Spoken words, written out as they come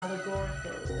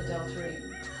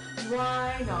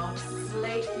Why not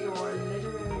slate your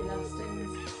literary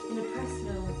lustings in a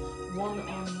personal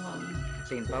one-on-one?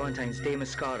 St. Valentine's Day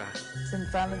Mascara. St.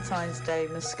 Valentine's Day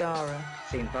Mascara.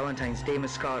 St. Valentine's Day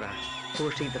Mascara.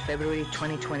 14th of February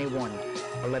 2021,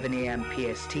 11 a.m.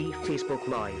 PST, Facebook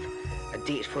Live. A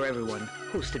date for everyone,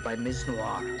 hosted by Ms.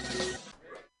 Noir.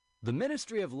 The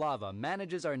Ministry of Lava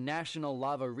manages our national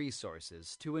lava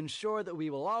resources to ensure that we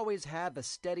will always have a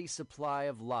steady supply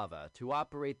of lava to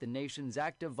operate the nation's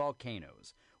active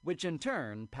volcanoes, which in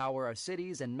turn power our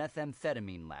cities and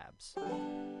methamphetamine labs.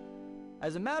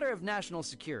 As a matter of national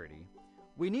security,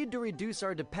 we need to reduce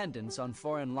our dependence on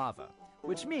foreign lava,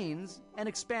 which means an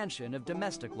expansion of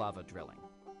domestic lava drilling.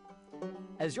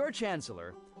 As your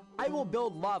Chancellor, I will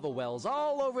build lava wells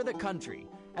all over the country,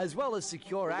 as well as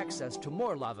secure access to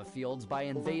more lava fields by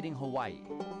invading Hawaii.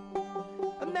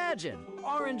 Imagine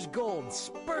orange gold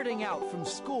spurting out from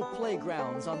school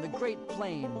playgrounds on the Great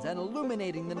Plains and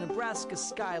illuminating the Nebraska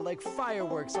sky like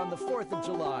fireworks on the 4th of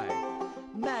July.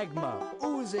 Magma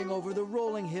oozing over the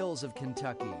rolling hills of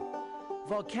Kentucky.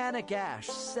 Volcanic ash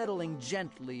settling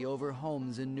gently over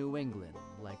homes in New England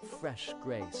like fresh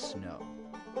gray snow.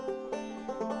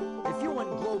 If you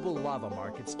want global lava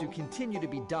markets to continue to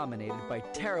be dominated by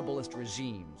terriblest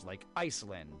regimes like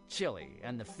Iceland, Chile,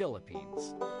 and the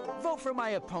Philippines, vote for my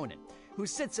opponent, who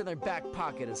sits in their back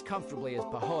pocket as comfortably as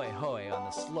Pahoehoe on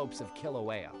the slopes of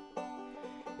Kilauea.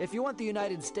 If you want the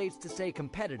United States to stay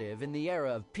competitive in the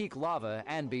era of peak lava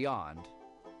and beyond,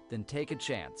 then take a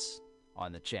chance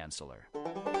on the Chancellor.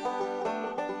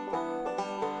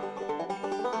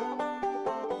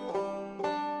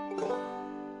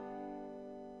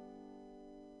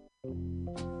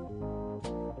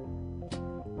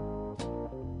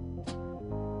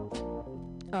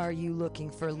 Are you looking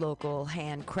for local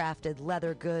handcrafted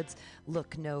leather goods?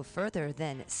 Look no further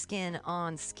than Skin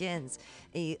on Skins,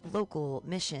 a local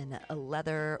Mission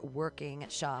leather working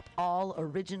shop. All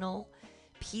original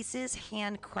pieces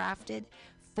handcrafted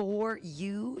for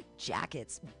you.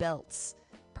 Jackets, belts,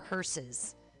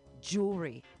 purses,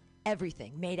 jewelry,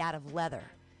 everything made out of leather.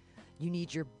 You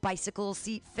need your bicycle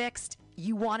seat fixed?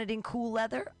 You want it in cool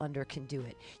leather? Under can do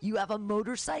it. You have a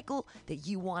motorcycle that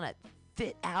you want to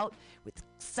fit out with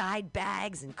side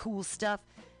bags and cool stuff?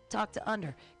 Talk to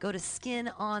Under. Go to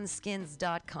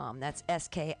skinonskins.com. That's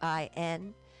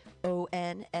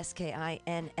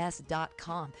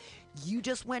SKINONSKINS.com. You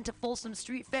just went to Folsom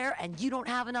Street Fair and you don't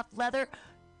have enough leather?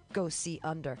 Go see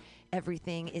Under.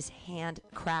 Everything is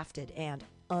handcrafted and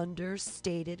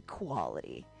understated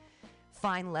quality.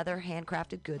 Fine leather,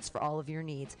 handcrafted goods for all of your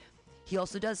needs. He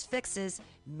also does fixes.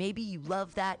 Maybe you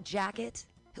love that jacket.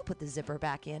 He'll put the zipper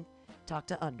back in. Talk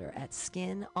to Under at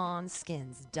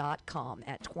skinonskins.com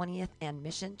at 20th and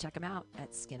Mission. Check him out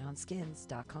at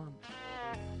skinonskins.com.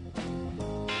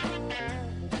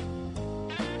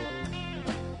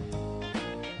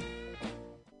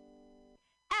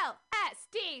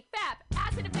 LSD, FAP,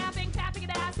 acid and fapping, fapping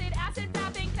and acid, acid,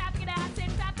 fapping, fapping and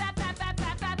acid, fap, fap, fap, fap,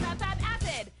 fap, fap, fap, fap,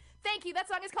 acid. Thank you, that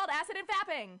song is called Acid and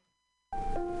Fapping.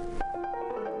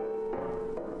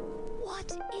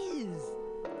 What is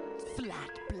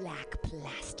flat black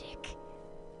plastic?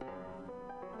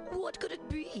 What could it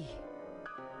be?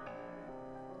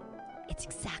 It's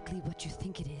exactly what you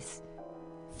think it is.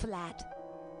 Flat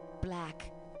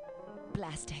black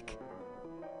plastic.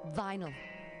 Vinyl.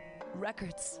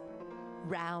 Records.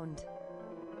 Round.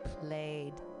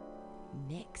 Played.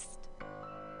 Mixed.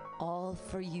 All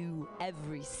for you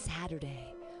every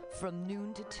Saturday from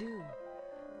noon to 2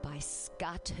 by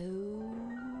Scotto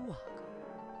Walker.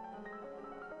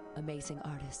 Amazing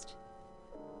artist,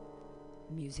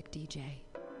 music DJ,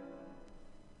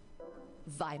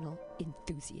 vinyl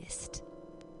enthusiast.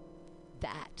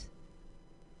 That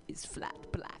is flat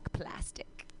black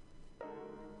plastic.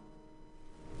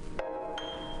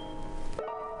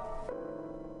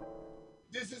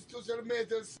 This is Tushar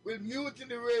Matters with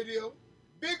Mutiny Radio.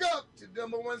 Big up to the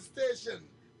 #1 station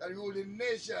that rules the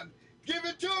nation. Give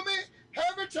it to me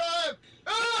every time.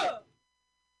 Ah!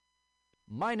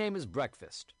 My name is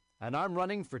Breakfast, and I'm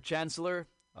running for Chancellor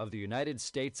of the United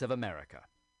States of America.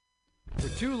 For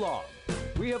too long,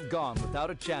 we have gone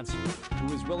without a Chancellor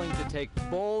who is willing to take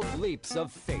bold leaps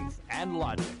of faith and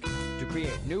logic to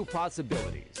create new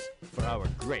possibilities for our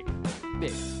great,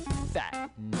 big, fat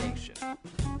nation.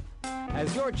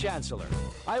 As your Chancellor,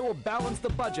 I will balance the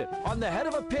budget on the head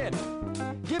of a pin,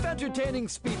 give entertaining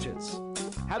speeches,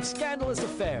 have scandalous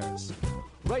affairs,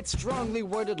 write strongly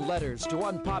worded letters to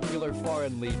unpopular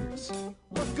foreign leaders,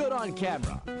 look good on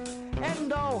camera,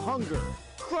 end all hunger,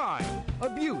 crime,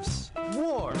 abuse,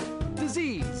 war,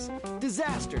 disease,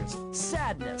 disasters,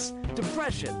 sadness,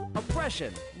 depression,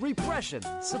 oppression, repression,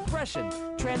 suppression,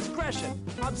 transgression,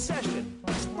 obsession,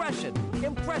 expression,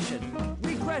 impression,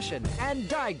 regression, and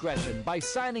digression by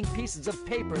signing pieces of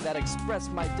paper that express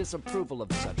my disapproval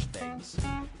of such things.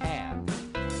 And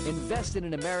invest in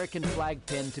an American flag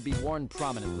pin to be worn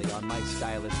prominently on my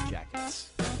stylish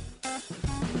jackets.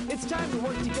 It's time to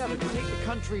work together to take the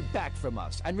country back from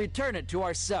us and return it to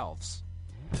ourselves.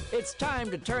 It's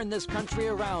time to turn this country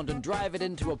around and drive it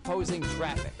into opposing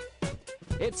traffic.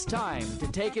 It's time to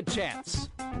take a chance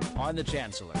on the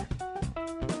Chancellor.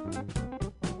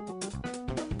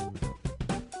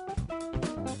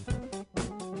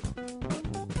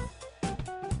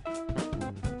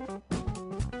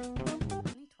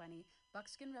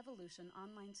 Buckskin Revolution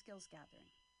Online Skills Gathering,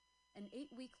 an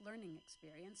 8-week learning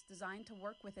experience designed to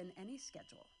work within any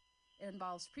schedule. It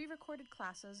involves pre-recorded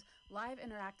classes, live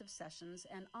interactive sessions,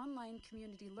 and online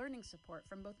community learning support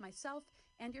from both myself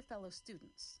and your fellow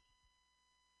students.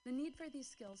 The need for these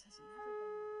skills has never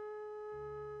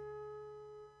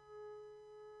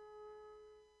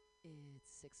been.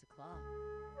 It's 6 o'clock.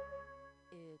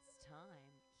 It's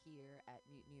time here at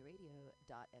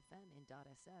MutinyRadio.fm and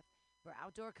 .sf for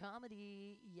outdoor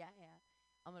comedy. Yeah.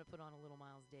 I'm going to put on a little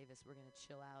Miles Davis. We're going to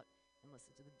chill out and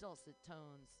listen to the dulcet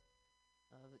tones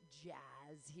of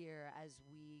jazz here as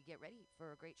we get ready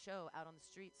for a great show out on the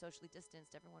street, socially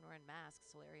distanced, everyone wearing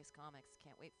masks, hilarious comics.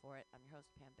 Can't wait for it. I'm your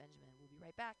host, Pam Benjamin. We'll be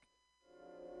right back.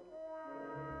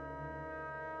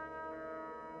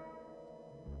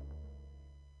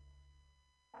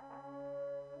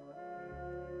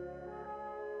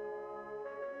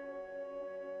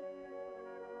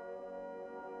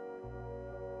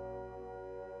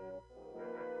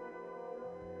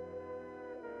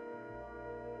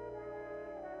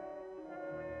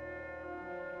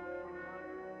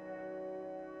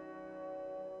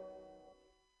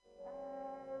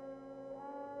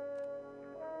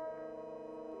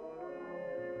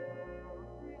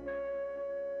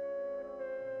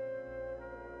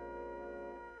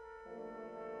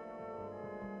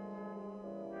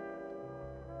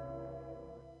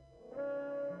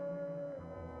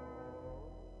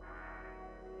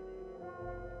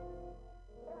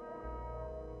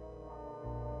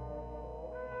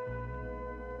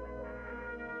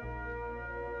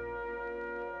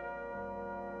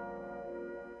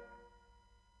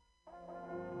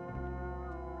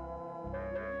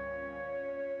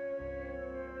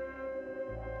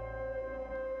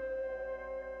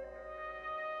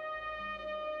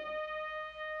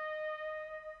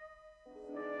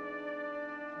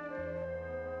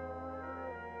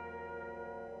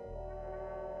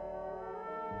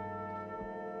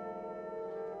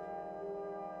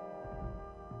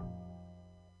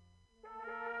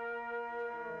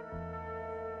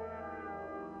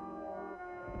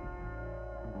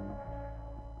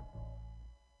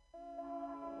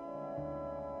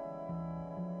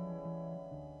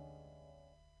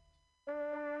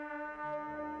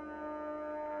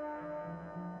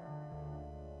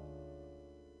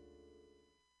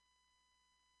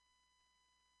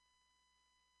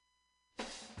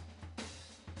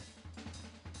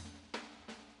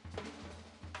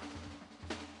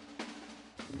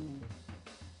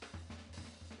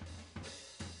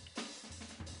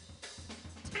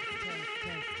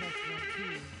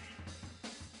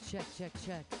 Check, check,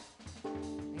 check.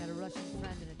 I got a Russian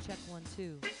friend and a check 1,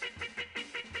 2.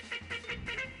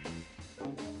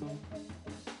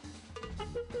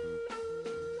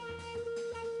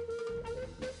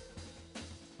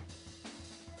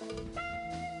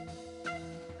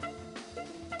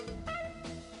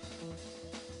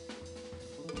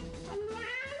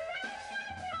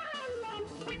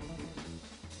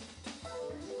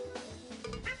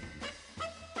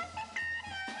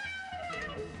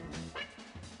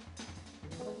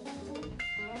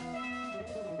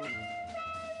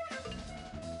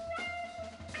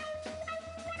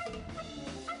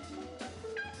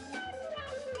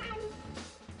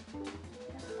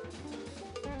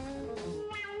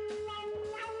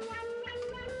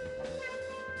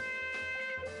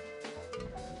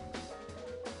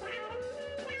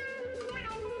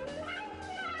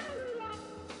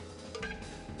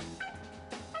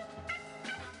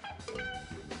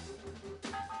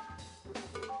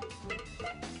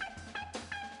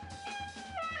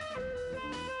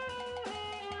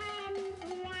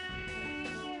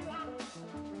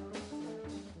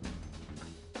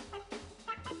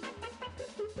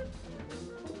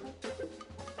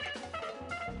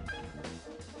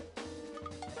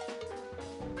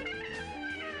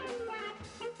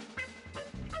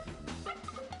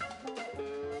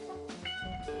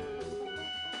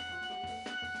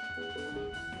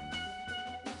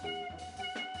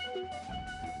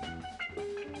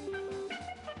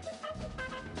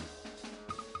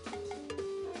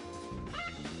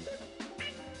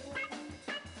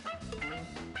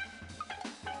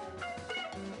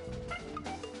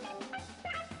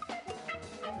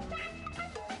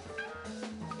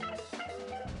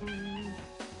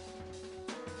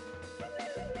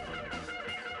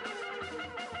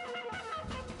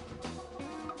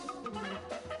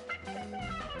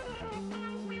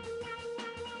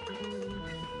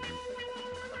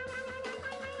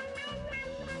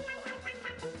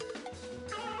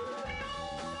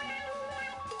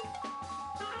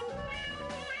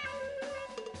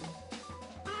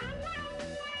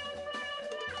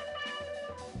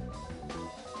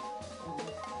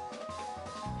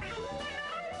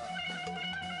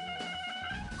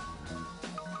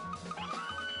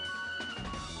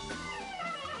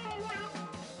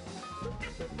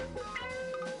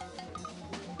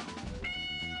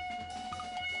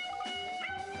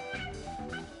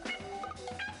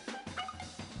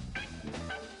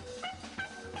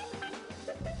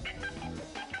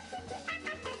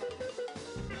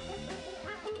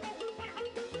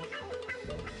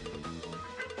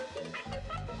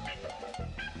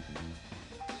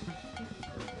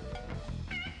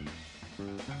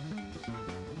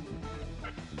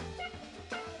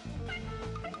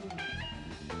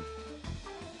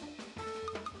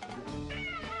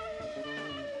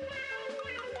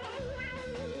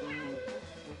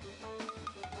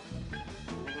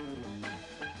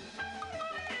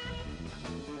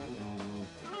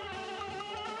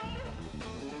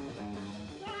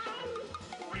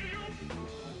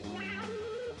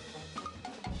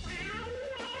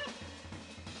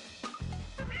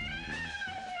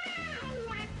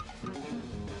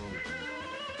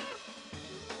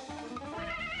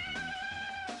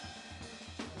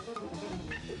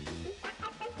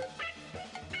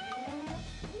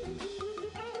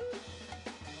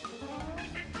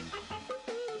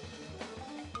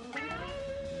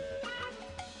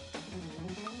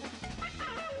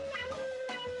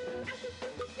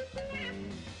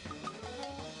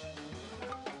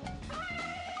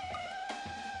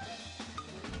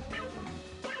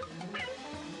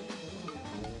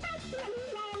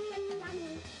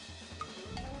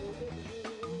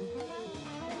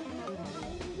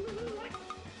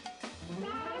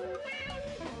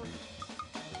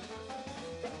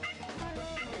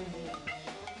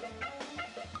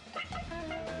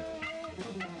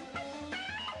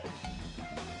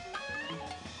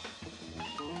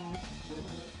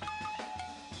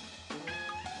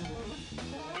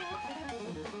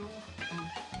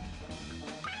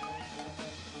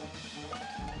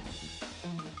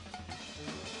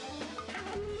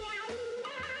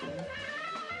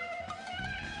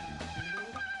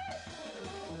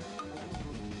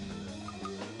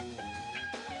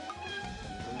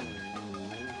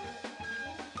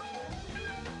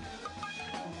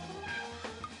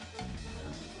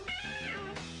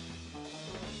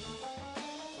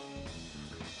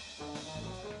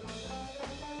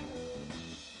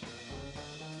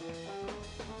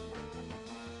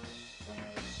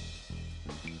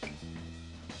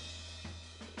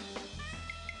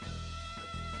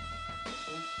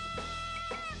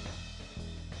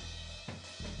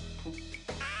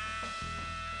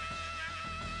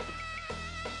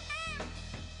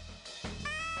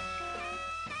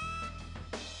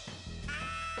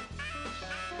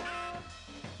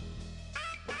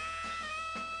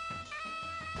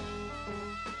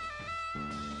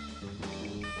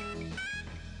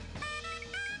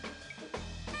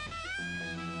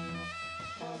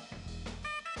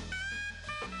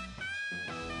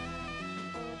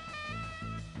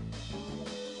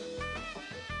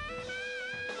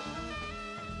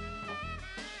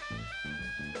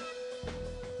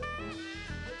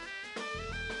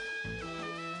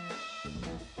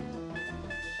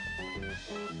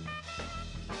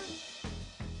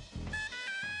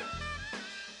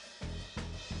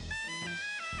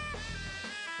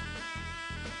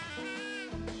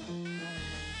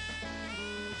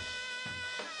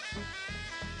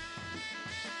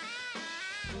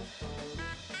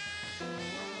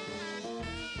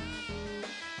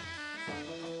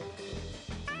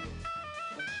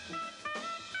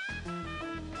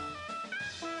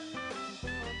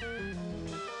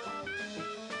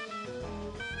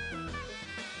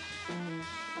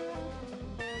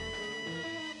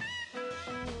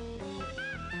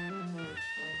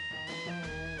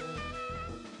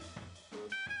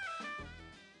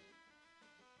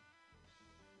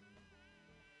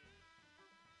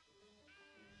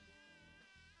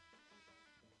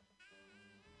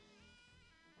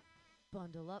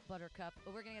 Bundle up, Buttercup.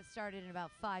 But we're going to get started in about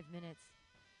 5 minutes.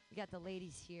 We got the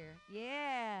ladies here.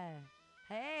 Yeah.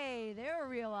 Hey, they're a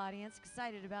real audience.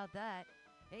 Excited about that.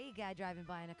 Hey, guy driving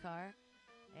by in a car.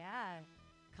 Yeah.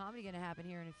 Comedy going to happen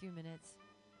here in a few minutes.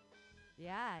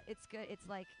 Yeah, it's good. It's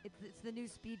like, it's the new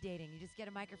speed dating. You just get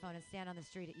a microphone and stand on the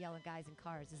street at yelling guys in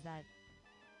cars. Is that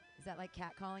like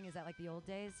catcalling? Is that like the old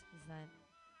days? Is that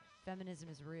feminism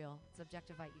is real? It's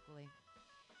objectify equally.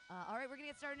 All right, we're going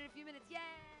to get started in a few minutes. Yay!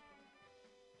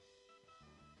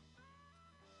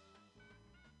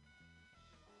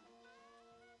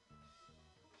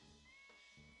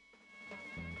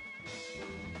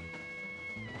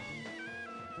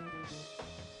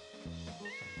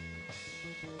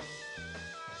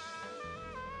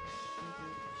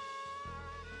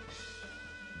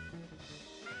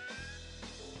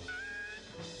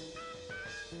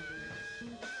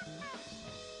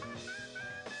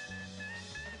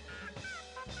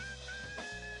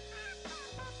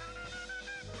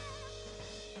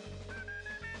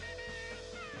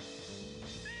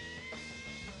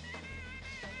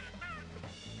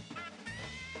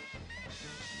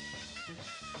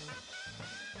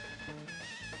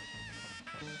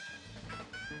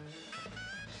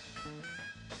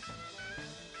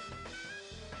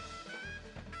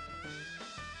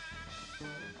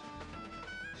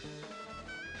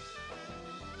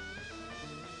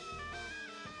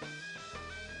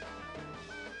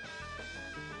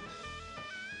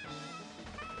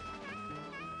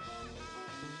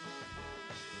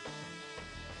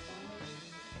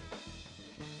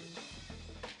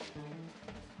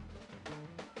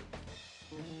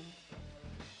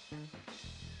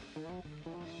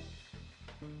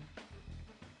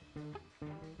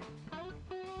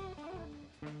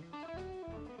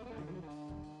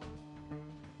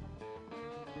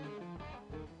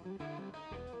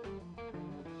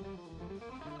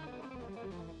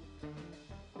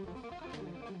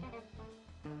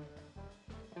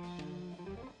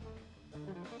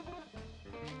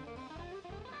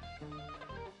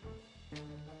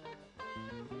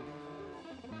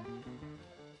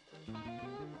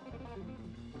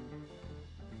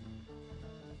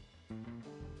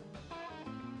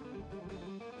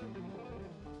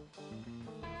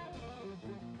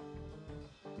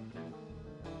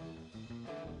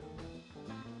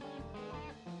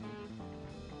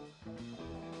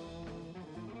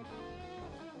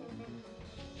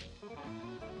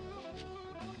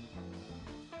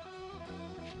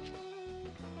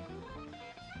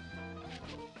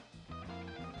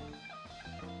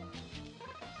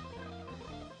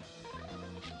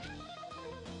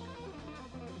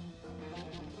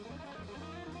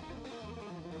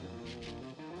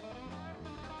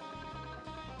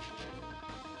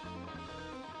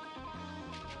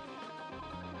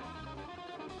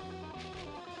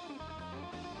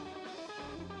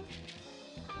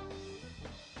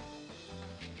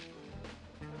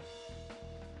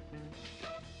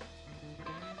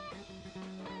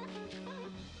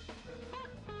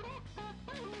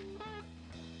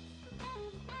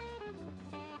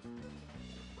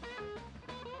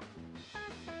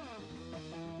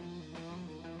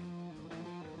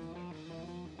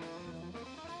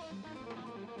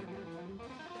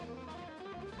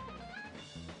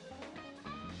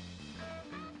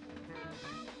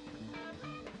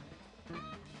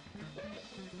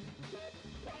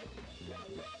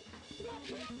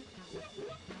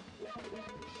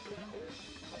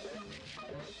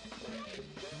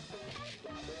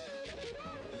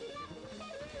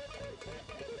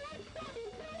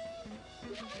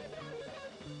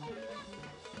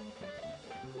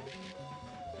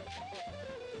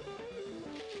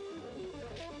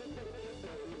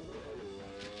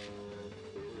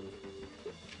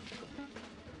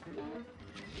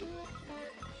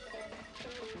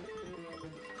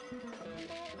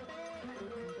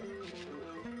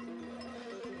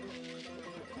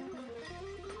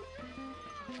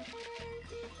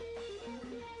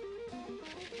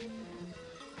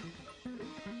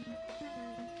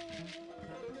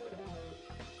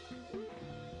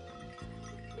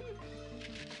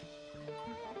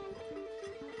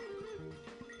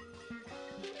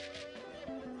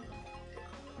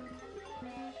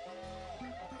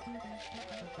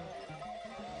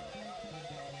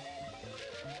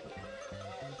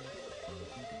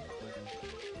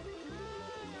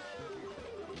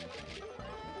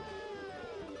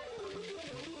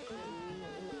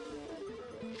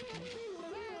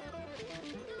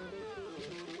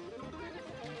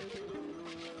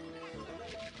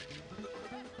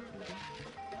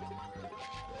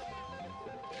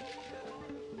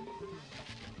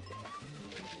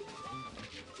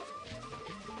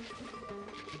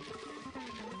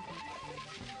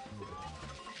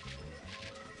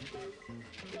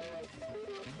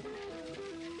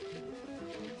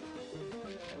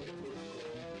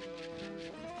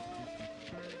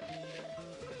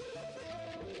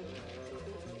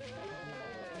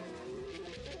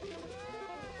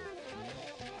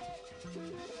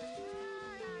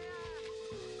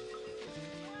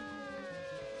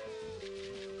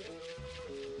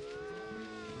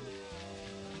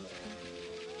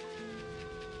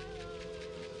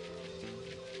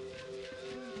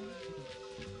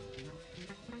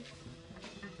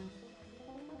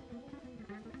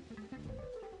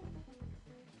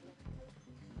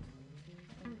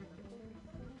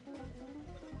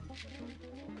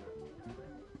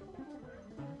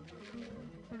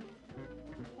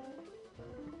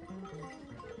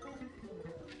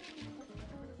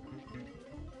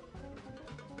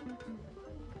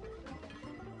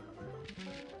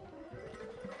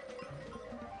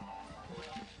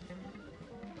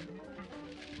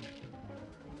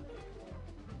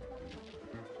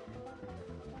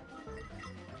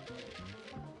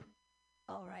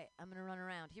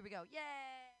 Radio. Yay!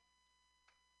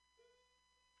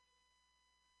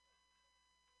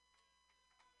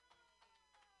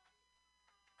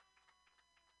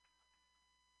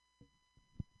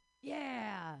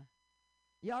 Yeah.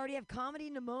 You already have comedy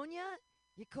pneumonia?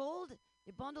 You cold?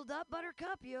 You bundled up,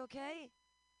 Buttercup? You okay?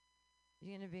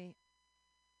 You gonna be?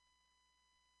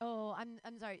 Oh, I'm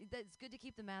sorry. It's good to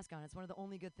keep the mask on. It's one of the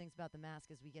only good things about the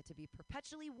mask is we get to be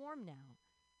perpetually warm now.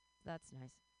 That's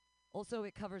nice. Also,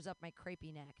 it covers up my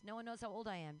crepey neck. No one knows how old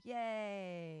I am.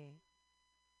 Yay!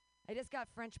 I just got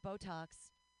French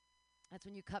Botox. That's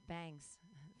when you cut bangs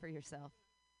for yourself.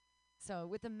 So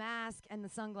with the mask and the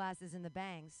sunglasses and the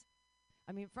bangs,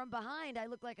 I mean, from behind, I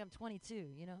look like I'm 22,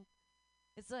 you know?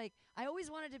 It's like, I always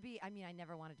wanted to be, I mean, I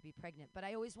never wanted to be pregnant, but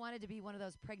I always wanted to be one of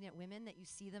those pregnant women that you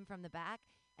see them from the back,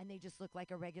 and they just look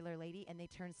like a regular lady, and they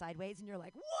turn sideways, and you're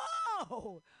like,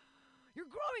 whoa! You're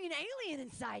growing an alien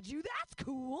inside you. That's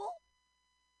cool.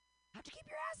 How'd you keep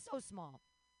your ass so small?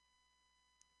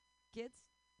 Kids?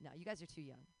 No, you guys are too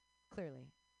young.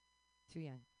 Clearly. Too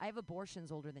young. I have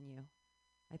abortions older than you.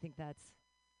 I think it's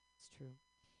true.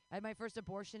 I had my first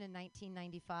abortion in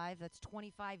 1995. That's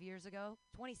 25 years ago.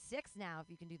 26 now, if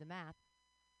you can do the math.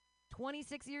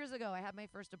 26 years ago, I had my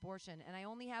first abortion, and I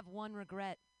only have one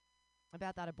regret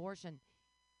about that abortion.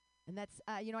 And that's,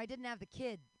 I didn't have the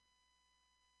kid.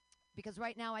 Because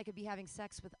right now I could be having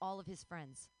sex with all of his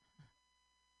friends.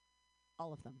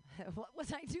 All of them. What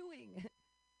was I doing?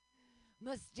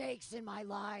 Mistakes in my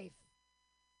life.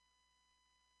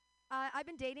 I've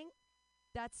been dating.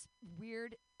 That's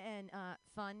weird and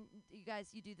fun. You guys,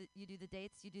 you do the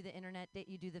dates, you do the internet date,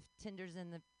 you do the Tinders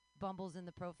and the Bumbles and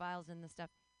the profiles and the stuff.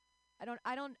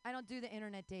 I don't do the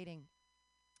internet dating.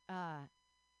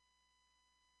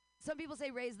 Some people say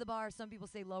raise the bar, some people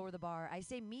say lower the bar. I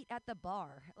say meet at the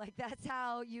bar. Like that's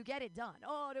how you get it done.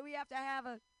 Oh, do we have to have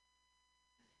a?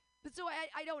 But so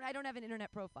I don't have an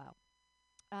internet profile.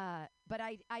 But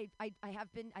I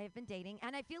have been dating,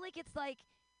 and I feel like it's like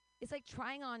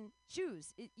trying on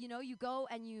shoes. You go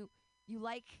and you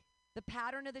like the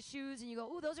pattern of the shoes, and you go,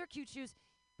 oh, those are cute shoes.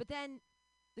 But then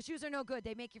the shoes are no good.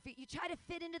 They make your feet. You try to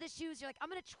fit into the shoes. You're like, I'm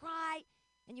gonna try,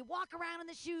 and you walk around in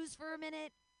the shoes for a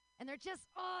minute, and they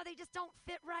just don't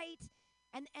fit right,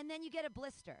 and then you get a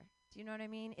blister. Do you know what I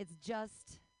mean? It's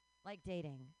just like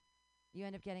dating. You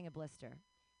end up getting a blister.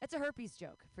 It's a herpes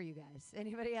joke for you guys.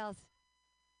 Anybody else?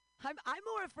 I'm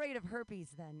more afraid of herpes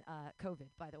than COVID,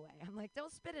 by the way. I'm like,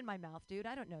 don't spit in my mouth, dude.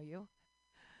 I don't know you.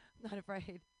 I'm not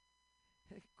afraid.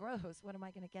 Gross. What am I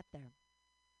going to get there?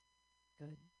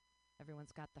 Good.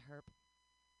 Everyone's got the herp.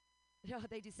 No,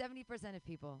 they do. 70% of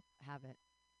people have it.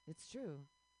 It's true.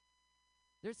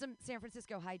 There's some San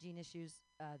Francisco hygiene issues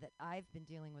that I've been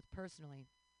dealing with personally.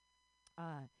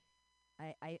 I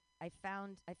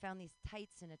found these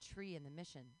tights in a tree in the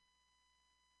Mission.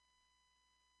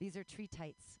 These are tree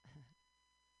tights.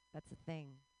 That's a thing.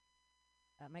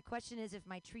 My question is, if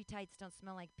my tree tights don't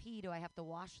smell like pee, do I have to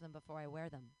wash them before I wear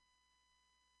them?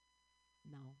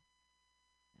 No.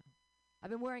 I've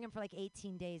been wearing them for like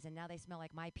 18 days, and now they smell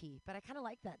like my pee. But I kind of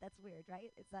like that. That's weird,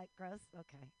 right? Is that gross?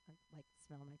 Okay. I like the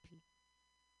smell of my pee.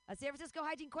 San Francisco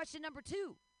hygiene question number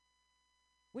 2.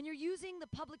 When you're using the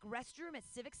public restroom at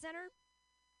Civic Center,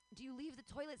 do you leave the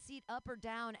toilet seat up or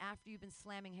down after you've been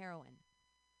slamming heroin?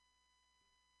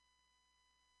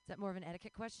 Is that more of an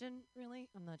etiquette question, really?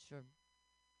 I'm not sure.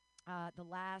 The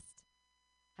last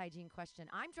hygiene question.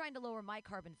 I'm trying to lower my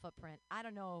carbon footprint. I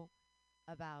don't know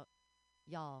about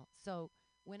y'all. So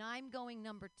when I'm going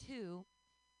number 2,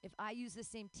 if I use the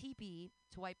same teepee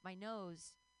to wipe my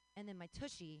nose and then my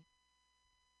tushy,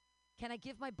 can I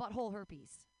give my butthole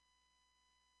herpes?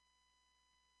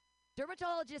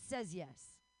 Dermatologist says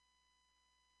yes.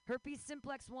 Herpes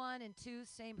simplex 1 and 2,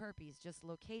 same herpes, just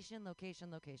location,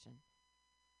 location, location.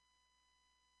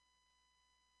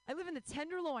 I live in the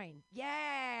Tenderloin.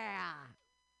 Yeah.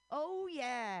 Oh,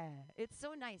 yeah. It's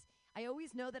so nice. I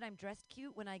always know that I'm dressed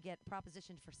cute when I get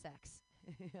propositioned for sex.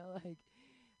 Like,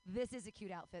 this is a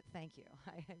cute outfit. Thank you.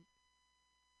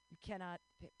 You cannot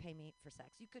pay me for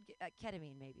sex. You could get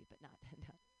ketamine maybe, but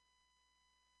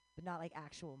not like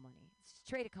actual money. It's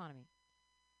trade economy.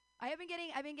 I've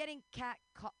been getting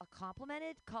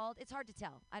complimented, called. It's hard to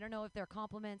tell. I don't know if they're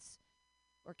compliments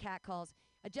or cat calls.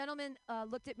 A gentleman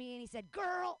looked at me and he said,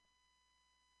 "Girl,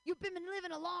 you've been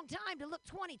living a long time to look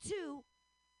 22."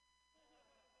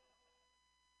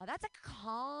 Oh, that's a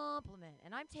compliment,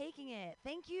 and I'm taking it.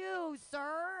 Thank you,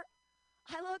 sir.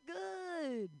 I look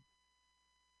good.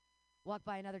 Walked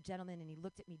by another gentleman, and he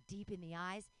looked at me deep in the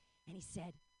eyes, and he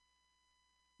said,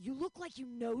 "You look like you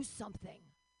know something."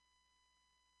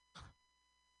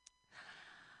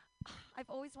 I've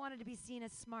always wanted to be seen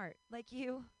as smart, like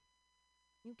you.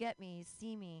 You get me. You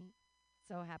see me.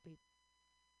 So happy.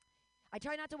 I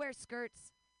try not to wear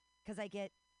skirts because I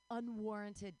get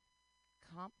unwarranted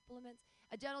compliments.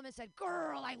 A gentleman said,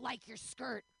 "Girl, I like your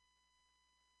skirt.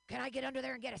 Can I get under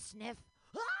there and get a sniff?"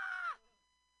 Ah!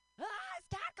 Ah, it's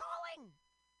catcalling.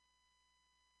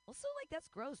 Also, like, that's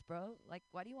gross, bro. Like,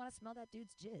 why do you want to smell that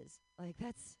dude's jizz? Like,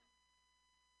 it's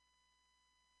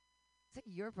like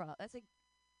your problem.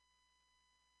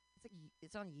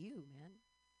 It's on you, man.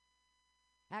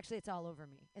 Actually, it's all over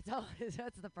me.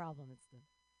 That's the problem. It's the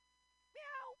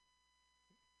meow.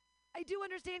 I do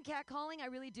understand catcalling. I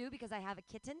really do, because I have a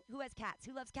kitten. Who has cats?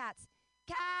 Who loves cats?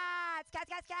 Cats! Cats,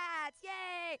 cats, cats!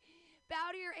 Yay!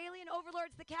 Bow to your alien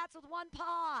overlords, the cats with one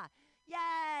paw.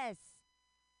 Yes!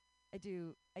 I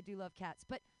do love cats.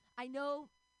 But I know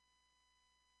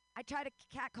I try to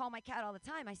catcall my cat all the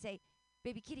time. I say,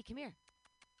 "Baby kitty, come here.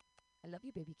 I love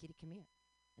you, baby kitty, come here."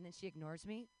 And then she ignores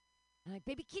me. And I'm like,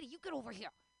 "Baby kitty, you get over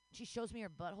here." She shows me her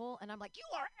butthole, and I'm like, "You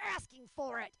are asking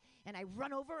for it." And I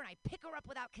run over, and I pick her up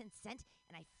without consent,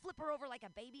 and I flip her over like a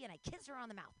baby, and I kiss her on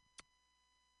the mouth.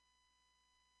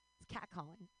 It's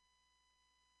catcalling.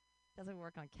 Doesn't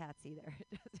work on cats either.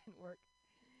 It doesn't work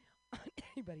on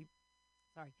anybody.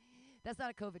 Sorry. That's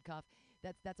not a COVID cough.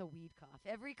 That's a weed cough.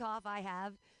 Every cough I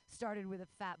have started with a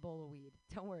fat bowl of weed.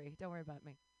 Don't worry about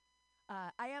me.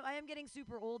 I am getting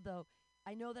super old, though.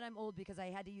 I know that I'm old because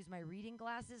I had to use my reading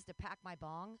glasses to pack my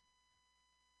bong.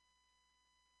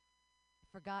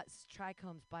 Forgot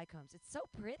trichomes, bicomes. It's so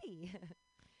pretty.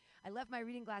 I left my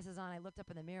reading glasses on. I looked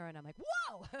up in the mirror, and I'm like,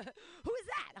 "Whoa! Who is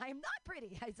that? I am not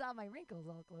pretty." I saw my wrinkles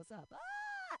all close up.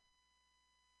 Ah!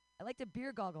 I like to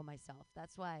beer goggle myself.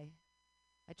 That's why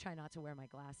I try not to wear my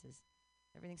glasses.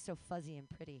 Everything's so fuzzy and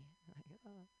pretty.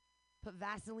 Put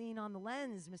Vaseline on the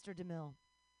lens, Mr. DeMille.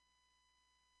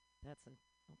 That's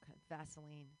okay.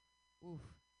 Vaseline. Oof.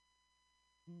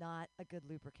 Not a good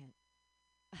lubricant.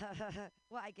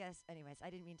 Well, I guess, anyways, I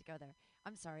didn't mean to go there.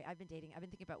 I'm sorry. I've been dating. I've been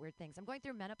thinking about weird things. I'm going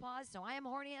through menopause, so I am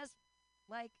horny as,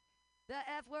 like, the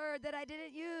F word that I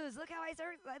didn't use. Look how I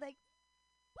like,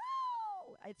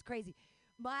 whoa! It's crazy.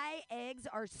 My eggs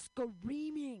are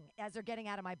screaming as they're getting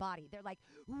out of my body. They're like,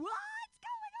 "What's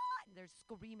going on?" They're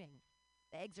screaming.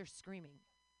 The eggs are screaming.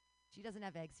 She doesn't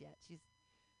have eggs yet.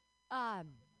 I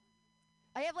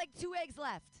have like 2 eggs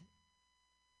left.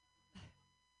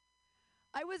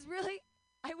 I was really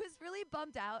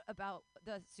bummed out about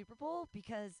the Super Bowl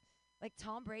because, like,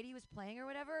 Tom Brady was playing or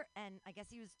whatever, and I guess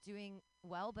he was doing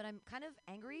well, but I'm kind of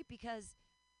angry because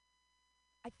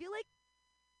I feel like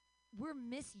we're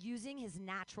misusing his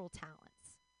natural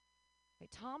talents. Okay,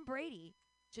 Tom Brady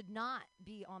should not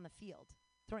be on the field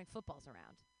throwing footballs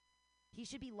around. He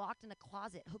should be locked in a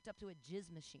closet hooked up to a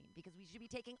jizz machine because we should be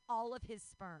taking all of his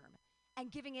sperm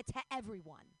and giving it to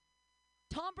everyone.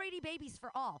 Tom Brady babies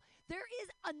for all. There is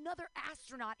another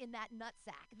astronaut in that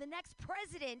nutsack. The next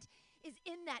president is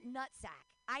in that nutsack.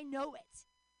 I know it.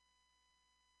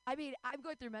 I mean, I'm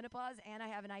going through menopause and I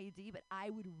have an IUD, but I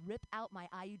would rip out my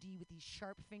IUD with these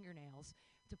sharp fingernails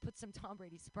to put some Tom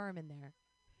Brady sperm in there.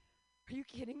 Are you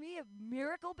kidding me? A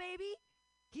miracle baby?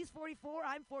 He's 44,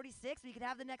 I'm 46. We could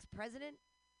have the next president.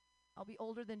 I'll be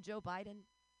older than Joe Biden.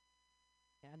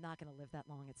 Yeah, I'm not going to live that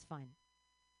long. It's fine.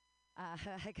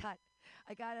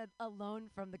 I got a loan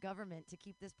from the government to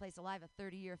keep this place alive, a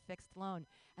 30-year fixed loan.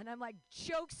 And I'm like,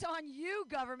 joke's on you,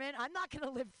 government. I'm not going to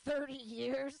live 30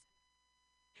 years.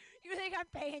 You think I'm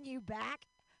paying you back?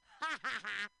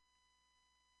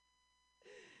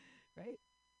 Right?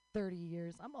 30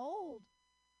 years. I'm old.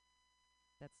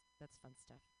 That's fun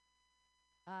stuff.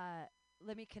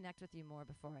 Let me connect with you more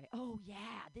before oh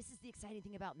yeah, this is the exciting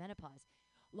thing about menopause.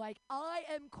 Like, I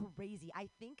am crazy. I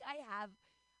think I have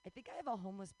a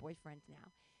homeless boyfriend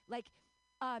now. Like,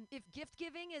 if gift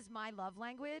giving is my love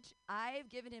language, I've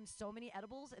given him so many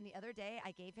edibles, and the other day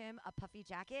I gave him a puffy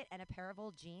jacket and a pair of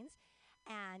old jeans,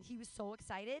 and he was so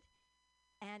excited.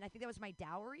 And I think that was my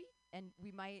dowry, and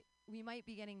we might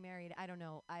be getting married. I don't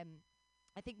know.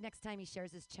 I think next time he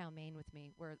shares his chow mein with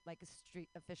me, we're like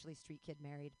officially street kid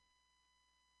married.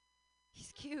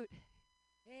 He's cute.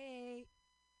 Hey,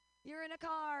 you're in a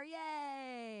car.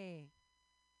 Yay.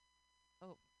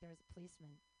 Oh, there's a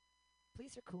policeman.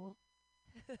 Police are cool.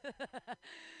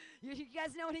 You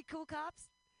guys know any cool cops?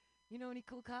 You know any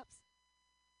cool cops?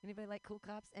 Anybody like cool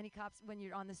cops? Any cops when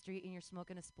you're on the street and you're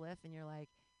smoking a spliff and you're like,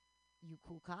 "You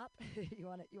cool cop? you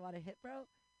want a hit, bro?"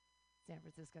 San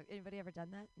Francisco. Anybody ever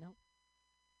done that? No.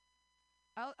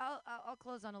 I'll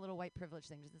close on a little white privilege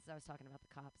thing. Just as I was talking about the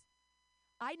cops.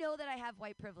 I know that I have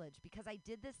white privilege because I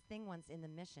did this thing once in the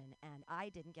mission and I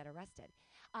didn't get arrested.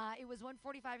 It was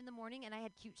 1:45 in the morning and I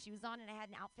had cute shoes on and I had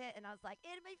an outfit and I was like,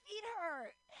 "And my feet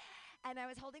hurt." And I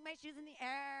was holding my shoes in the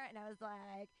air, and I was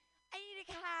like, I need a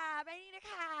cab. I need a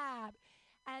cab.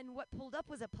 And what pulled up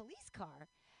was a police car.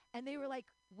 And they were like,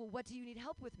 well, what do you need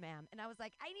help with, ma'am? And I was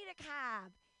like, I need a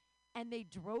cab. And they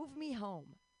drove me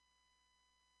home.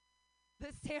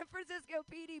 The San Francisco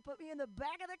PD put me in the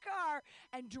back of the car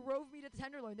and drove me to the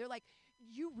Tenderloin. They're like,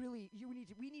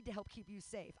 we need to help keep you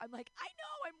safe. I'm like, I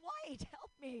know, I'm white.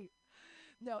 Help me.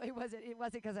 No, it wasn't. It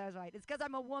wasn't because I was white. It's because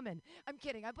I'm a woman. I'm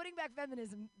kidding. I'm putting back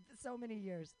feminism so many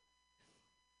years.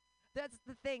 That's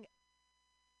the thing.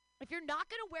 If you're not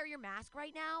going to wear your mask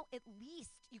right now, at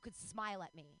least you could smile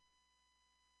at me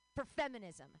for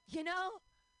feminism. You know?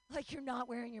 Like you're not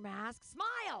wearing your mask.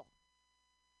 Smile!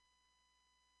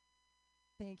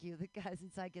 Thank you. The guys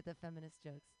inside get the feminist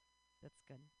jokes. That's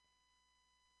good.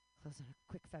 Close on a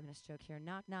quick feminist joke here.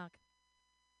 Knock, knock.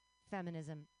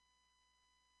 Feminism.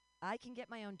 I can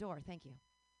get my own door. Thank you.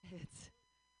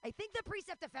 I think the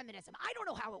precept of feminism. I don't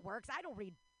know how it works. I don't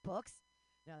read books.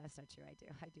 No, that's not true. I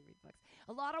do read books.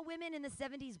 A lot of women in the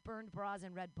 70s burned bras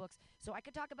and read books, so I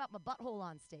could talk about my butthole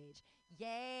on stage.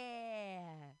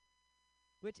 Yeah.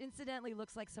 Which incidentally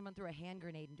looks like someone threw a hand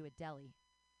grenade into a deli.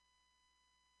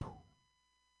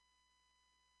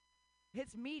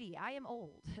 It's meaty. I am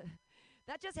old.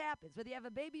 That just happens, whether you have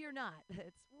a baby or not.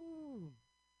 It's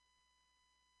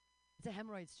a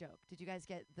hemorrhoids joke. Did you guys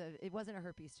get it wasn't a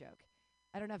herpes joke.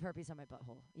 I don't have herpes on my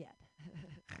butthole yet.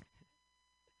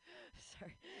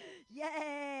 Sorry.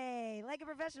 Yay! Like a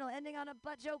professional, ending on a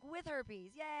butt joke with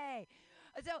herpes. Yay!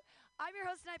 So, I'm your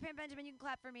host tonight, Pam Benjamin. You can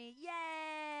clap for me.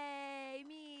 Yay!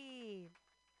 Me!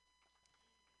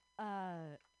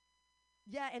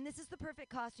 Yeah, and this is the perfect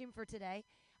costume for today.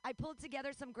 I pulled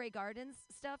together some Grey Gardens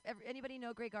stuff. Anybody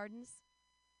know Grey Gardens?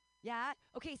 Yeah?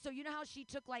 Okay, so you know how she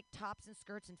took, like, tops and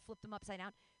skirts and flipped them upside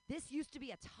down? This used to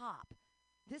be a top.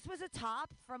 This was a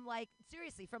top from, like,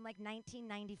 seriously, from, like,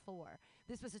 1994.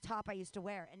 This was a top I used to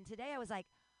wear. And today I was like,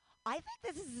 I think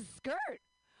this is a skirt.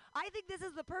 I think this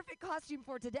is the perfect costume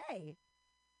for today.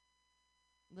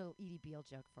 Little Edie Beale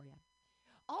joke for you.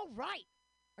 All right.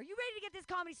 Are you ready to get this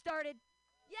comedy started?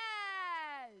 Yes!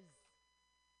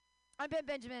 I'm Ben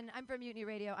Benjamin. I'm from Mutiny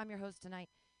Radio. I'm your host tonight.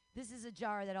 This is a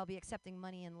jar that I'll be accepting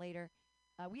money in later.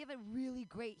 We have a really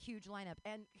great, huge lineup,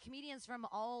 and comedians from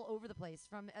all over the place,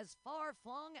 from as far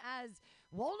flung as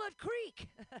Walnut Creek,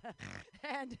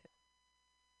 and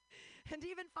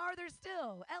even farther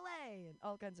still, L.A., and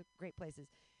all kinds of great places.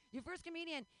 Your first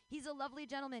comedian, he's a lovely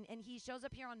gentleman, and he shows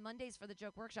up here on Mondays for the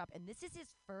Joke Workshop, and this is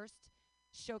his first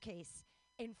showcase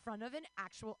in front of an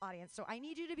actual audience. So I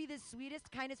need you to be the sweetest,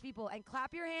 kindest people and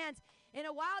clap your hands in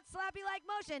a wild, slappy-like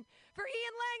motion for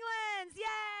Ian Langlands. Yay!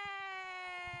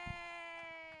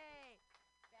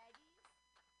 Baggies?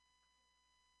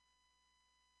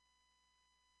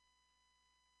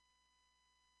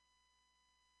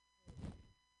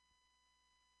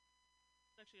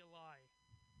 It's actually a lie.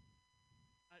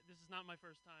 This is not my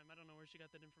first time. I don't know where she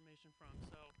got that information from.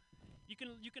 So you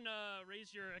can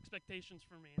raise your expectations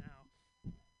for me now.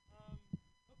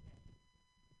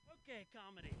 Okay,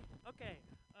 comedy. Okay.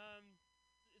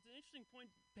 It's an interesting point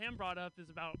Pam brought up is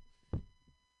about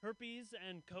herpes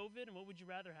and COVID and what would you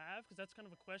rather have? Because that's kind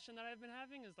of a question that I've been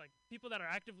having is like people that are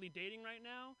actively dating right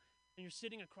now and you're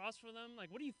sitting across from them,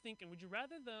 like what are you thinking? Would you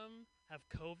rather them have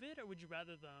COVID or would you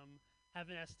rather them have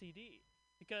an STD?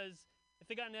 Because if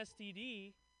they got an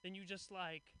STD, then you just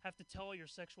like have to tell your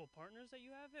sexual partners that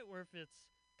you have it, or if it's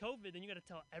COVID, then you got to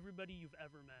tell everybody you've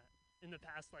ever met in the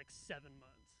past like 7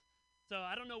 months. So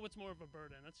I don't know what's more of a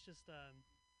burden. That's just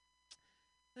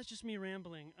me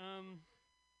rambling.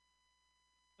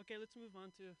 Okay, let's move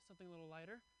on to something a little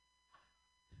lighter.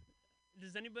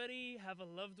 Does anybody have a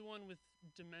loved one with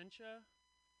dementia?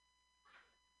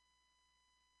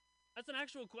 That's an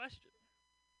actual question.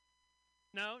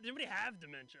 No? Does anybody have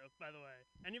dementia, by the way?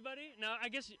 Anybody? No, I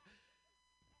guess you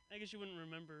wouldn't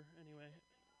remember anyway.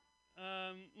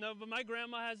 No, but my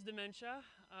grandma has dementia.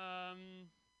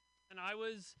 And a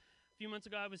few months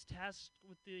ago, I was tasked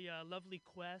with the lovely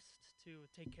quest to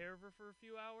take care of her for a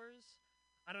few hours.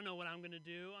 I don't know what I'm going to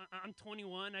do. I'm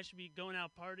 21. I should be going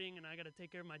out partying, and I got to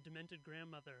take care of my demented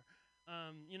grandmother.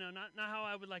 Not how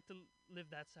I would like to live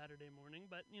that Saturday morning,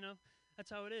 but, that's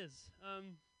how it is.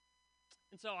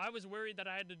 And so I was worried that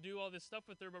I had to do all this stuff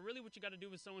with her, but really what you got to do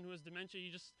with someone who has dementia,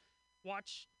 you just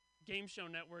watch Game Show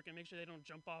Network and make sure they don't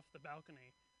jump off the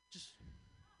balcony. It's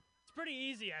pretty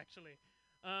easy, actually.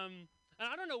 And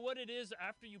I don't know what it is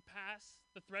after you pass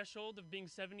the threshold of being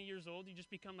 70 years old, you just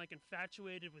become like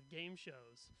infatuated with game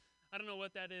shows. I don't know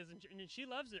what that is, and she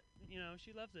loves it.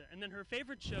 She loves it. And then her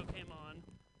favorite show came on,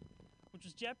 which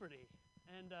was Jeopardy.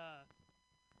 And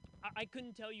I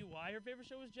couldn't tell you why her favorite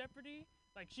show was Jeopardy,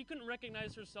 Like, she couldn't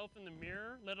recognize herself in the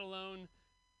mirror, let alone,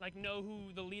 like, know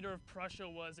who the leader of Prussia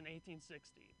was in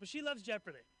 1860. But she loves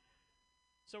Jeopardy.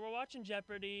 So we're watching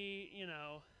Jeopardy, you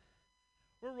know.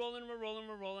 We're rolling.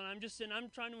 I'm just sitting, I'm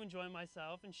trying to enjoy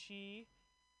myself, and she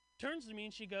turns to me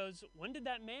and she goes, "When did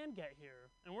that man get here?"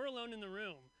 And we're alone in the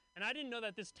room. And I didn't know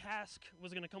that this task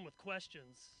was going to come with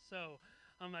questions. So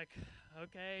I'm like,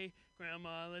 "Okay,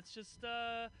 Grandma, let's just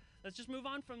move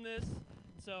on from this."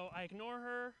 So I ignore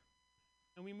her,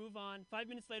 and we move on. 5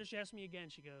 minutes later, she asks me again.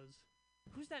 She goes,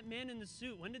 "Who's that man in the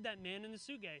suit? When did that man in the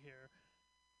suit get here?"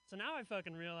 So now I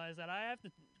fucking realize that I have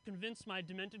to convince my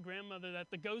demented grandmother that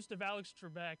the ghost of Alex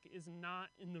Trebek is not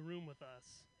in the room with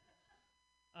us.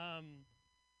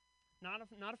 Not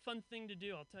a fun thing to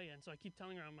do, I'll tell you. And so I keep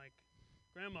telling her, I'm like,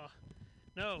 "Grandma,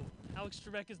 no, Alex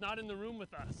Trebek is not in the room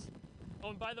with us."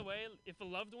 Oh, and by the way, if a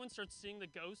loved one starts seeing the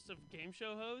ghosts of game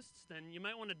show hosts, then you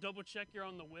might want to double check you're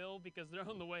on the will because they're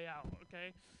on the way out,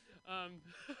 okay?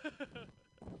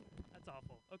 That's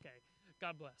awful. Okay,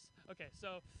 God bless. Okay,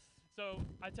 so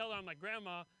I tell her, I'm like,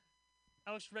 "Grandma,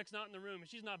 Alex Trebek's not in the room," and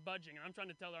she's not budging. And I'm trying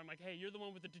to tell her, I'm like, "Hey, you're the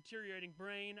one with the deteriorating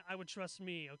brain. I would trust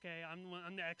me, okay? I'm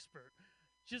the expert."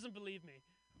 She doesn't believe me.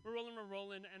 We're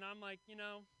rolling, and I'm like, you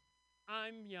know,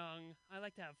 I'm young. I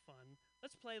like to have fun.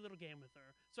 Let's play a little game with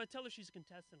her. So I tell her she's a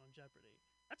contestant on Jeopardy.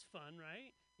 That's fun,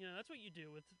 right? You know, that's what you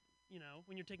do with, you know,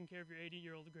 when you're taking care of your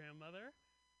 80-year-old grandmother.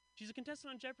 She's a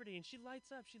contestant on Jeopardy, and she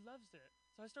lights up. She loves it.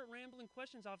 So I start rambling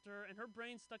questions off to her, and her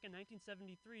brain's stuck in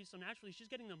 1973, so naturally she's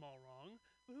getting them all wrong.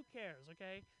 But who cares,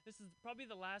 okay? This is probably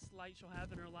the last light she'll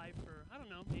have in her life for, I don't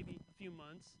know, maybe a few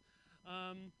months.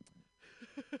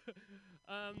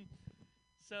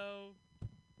 So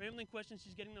rambling questions,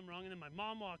 she's getting them wrong, and then my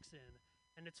mom walks in,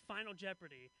 and it's Final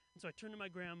Jeopardy. And so I turn to my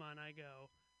grandma, and I go,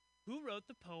 "Who wrote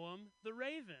the poem The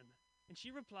Raven?" And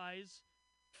she replies,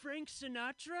 "Frank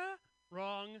Sinatra?"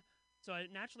 Wrong. So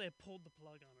naturally I pulled the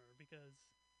plug on her, because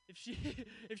if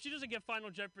she doesn't get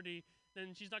Final Jeopardy,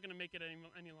 then she's not going to make it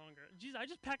any longer. Jeez, I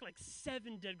just packed like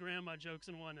 7 dead grandma jokes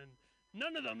in one, and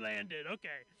none of them landed.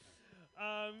 Okay.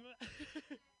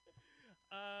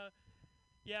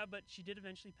 Yeah, but she did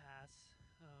eventually pass.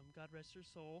 God rest her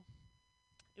soul.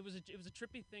 It was a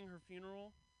trippy thing, her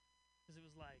funeral, because it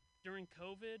was like during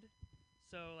COVID.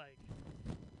 So like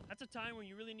that's a time when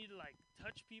you really need to like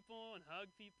touch people and hug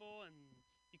people, and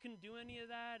you couldn't do any of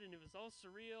that, and it was all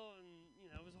surreal, and you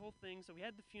know, it was a whole thing. So we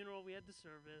had the funeral, we had the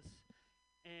service,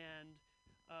 and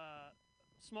a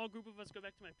small group of us go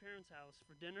back to my parents' house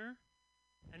for dinner.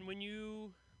 And when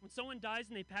someone dies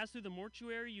and they pass through the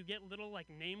mortuary, you get little like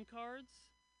name cards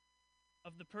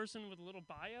of the person with a little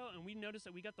bio, and we noticed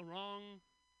that we got the wrong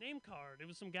name card. It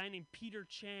was some guy named Peter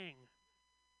Chang.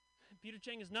 Peter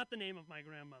Chang is not the name of my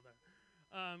grandmother.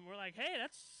 We're like, "Hey,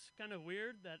 that's kind of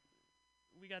weird that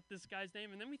we got this guy's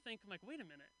name." And then we think, I'm like, "Wait a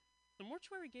minute. The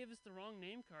mortuary gave us the wrong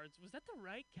name cards. Was that the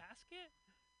right casket?"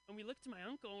 And we looked to my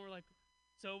uncle, and we're like,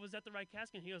 "So was that the right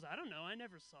casket?" And he goes, "I don't know. I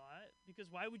never saw it.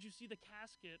 Because why would you see the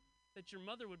casket that your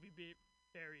mother would be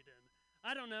buried in?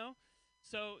 I don't know."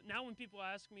 So now when people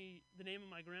ask me the name of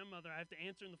my grandmother, I have to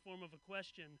answer in the form of a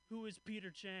question: who is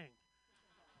Peter Chang?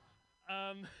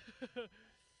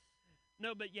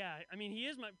 No, but yeah, I mean,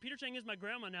 Peter Chang is my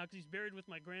grandma now because he's buried with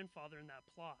my grandfather in that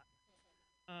plot,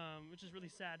 which is really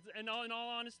sad. And in all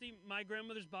honesty, my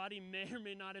grandmother's body may or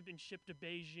may not have been shipped to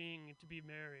Beijing to be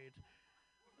married.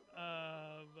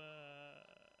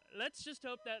 Let's just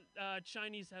hope that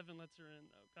Chinese heaven lets her in,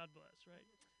 though. God bless, right?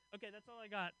 Okay, that's all I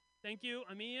got. Thank you.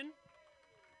 I'm Ian.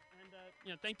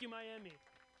 And, thank you, Miami.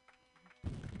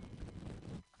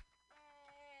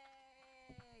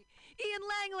 Yay! Ian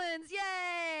Langlands,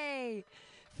 yay!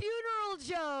 Funeral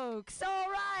jokes, all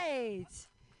right.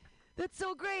 That's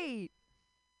so great.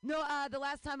 No, the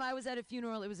last time I was at a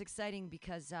funeral, it was exciting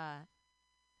because I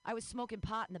was smoking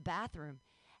pot in the bathroom,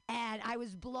 and I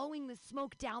was blowing the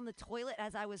smoke down the toilet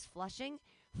as I was flushing,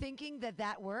 thinking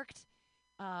that worked.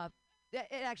 It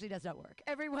actually does not work.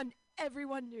 Everyone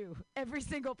knew. Every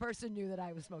single person knew that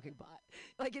I was smoking pot.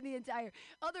 Like in the entire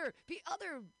other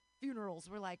funerals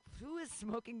were like, "Who is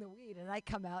smoking the weed?" And I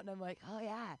come out and I'm like, "Oh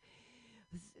yeah,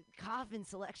 this coffin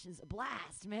selection's a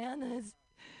blast, man. It's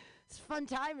a fun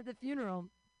time at the funeral."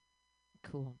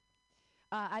 Cool.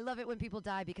 I love it when people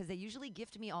die because they usually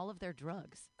gift me all of their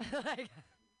drugs.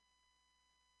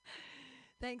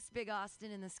 Thanks, Big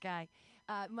Austin in the sky.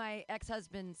 My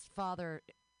ex-husband's father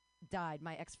died,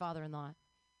 my ex-father-in-law.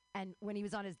 And when he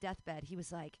was on his deathbed, he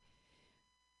was like,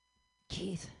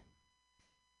 "Keith,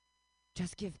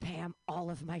 just give Pam all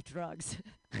of my drugs."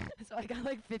 So I got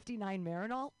like 59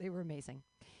 Marinol. They were amazing.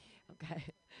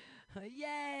 Okay.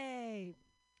 Yay.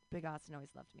 Big Austin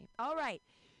always loved me. All right.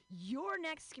 Your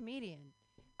next comedian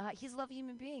He's a lovely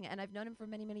human being, and I've known him for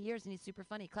many, many years, and he's super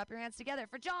funny. Clap your hands together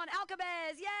for John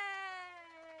Alcabez! Yay!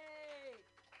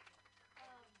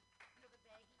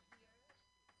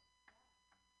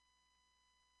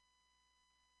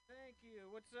 Thank you.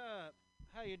 What's up?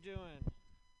 How you doing?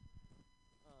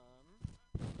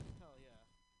 Hell yeah.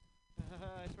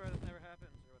 I swear this never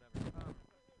happens or whatever.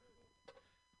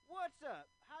 What's up?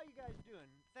 How you guys doing?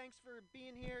 Thanks for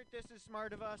being here. This is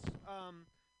smart of us.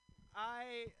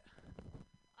 I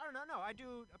don't know. No, I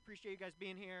do appreciate you guys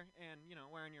being here and,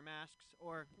 wearing your masks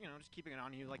or, just keeping it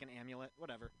on you like an amulet,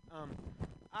 whatever.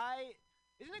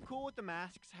 Isn't it cool with the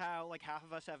masks how, like, half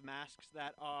of us have masks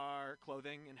that are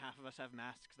clothing and half of us have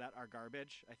masks that are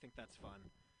garbage? I think that's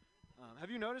fun. Have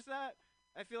you noticed that?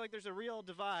 I feel like there's a real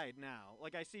divide now.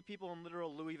 Like, I see people in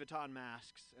literal Louis Vuitton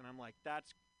masks, and I'm like,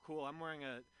 that's cool. I'm wearing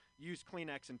a used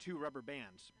Kleenex and 2 rubber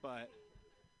bands, but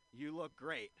you look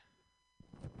great.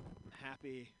 I'm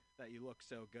happy that you look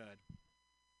so good.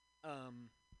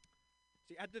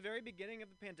 See, at the very beginning of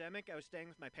the pandemic, I was staying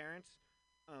with my parents,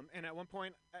 and at one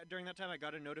point during that time, I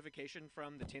got a notification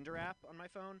from the Tinder app on my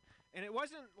phone, and it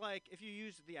wasn't like, if you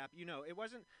use the app, it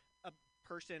wasn't a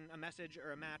person, a message,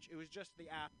 or a match. It was just the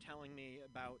app telling me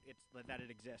about that it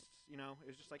exists, It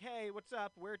was just like, hey, what's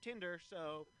up? We're Tinder,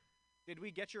 so did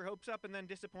we get your hopes up and then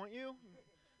disappoint you?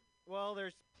 Well,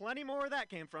 there's plenty more where that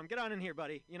came from. Get on in here,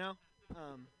 buddy,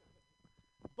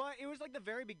 But it was like the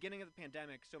very beginning of the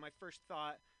pandemic, so my first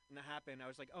thought when that happened, I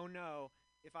was like, oh no,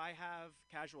 if I have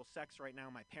casual sex right now,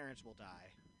 my parents will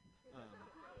die.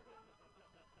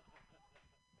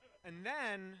 And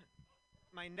then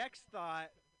my next thought,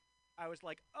 I was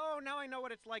like, oh, now I know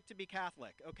what it's like to be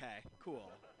Catholic. Okay, cool.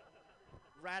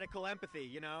 Radical empathy,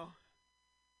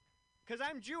 Because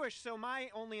I'm Jewish, so my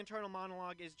only internal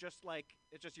monologue is just like,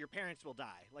 it's just your parents will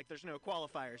die. Like, there's no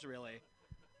qualifiers, really.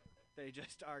 They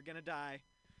just are gonna die.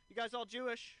 You guys all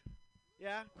Jewish?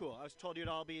 Yeah? Cool. I was told you'd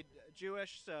all be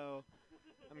Jewish, so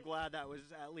I'm glad that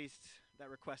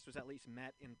request was at least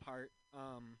met in part.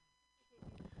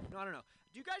 No, I don't know.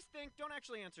 Do you guys think, don't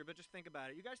actually answer, but just think about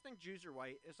it. You guys think Jews are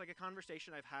white? It's like a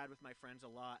conversation I've had with my friends a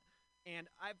lot. And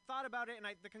I've thought about it, and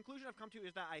the conclusion I've come to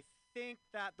is that I think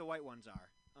that the white ones are.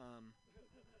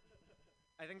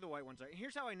 I think the white ones are. And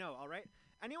here's how I know, all right?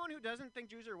 Anyone who doesn't think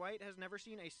Jews are white has never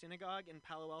seen a synagogue in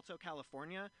Palo Alto,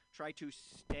 California try to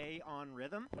stay on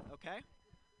rhythm, okay?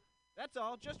 That's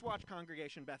all. Just watch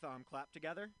Congregation Beth Am clap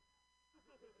together.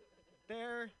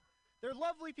 They're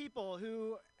lovely people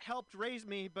who helped raise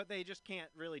me, but they just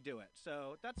can't really do it.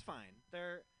 So that's fine.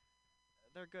 They're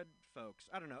good folks.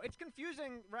 I don't know. It's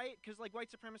confusing, right? Because, like,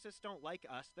 white supremacists don't like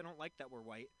us. They don't like that we're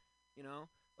white,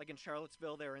 Like in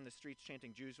Charlottesville, they were in the streets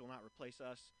chanting, Jews will not replace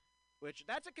us. Which,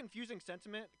 that's a confusing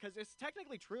sentiment, because it's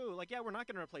technically true. Like, yeah, we're not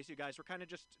going to replace you guys. We're kind of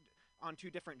just on 2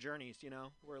 different journeys,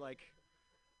 We're, like,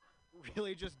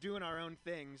 really just doing our own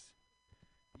things.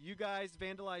 You guys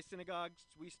vandalize synagogues.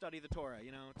 We study the Torah,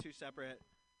 2 separate.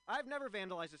 I've never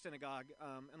vandalized a synagogue,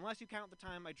 unless you count the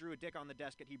time I drew a dick on the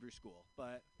desk at Hebrew school.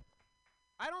 But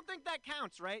I don't think that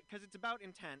counts, right? Because it's about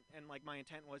intent, and, like, my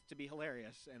intent was to be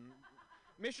hilarious. And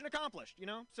mission accomplished,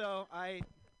 So I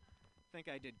think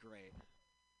I did great.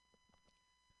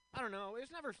 I don't know,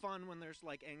 it's never fun when there's,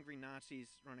 like, angry Nazis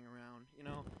running around,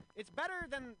 It's better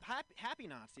than happy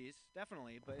Nazis,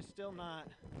 definitely, but it's still not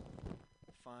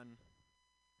fun.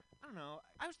 I don't know,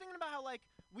 I was thinking about how, like,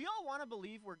 we all want to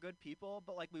believe we're good people,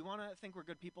 but, like, we want to think we're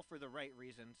good people for the right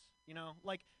reasons,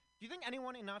 Like, do you think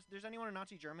there's anyone in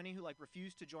Nazi Germany who, like,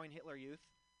 refused to join Hitler Youth?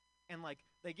 And, like,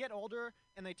 they get older,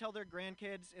 and they tell their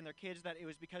grandkids and their kids that it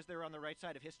was because they were on the right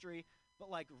side of history. But,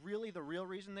 like, really the real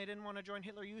reason they didn't want to join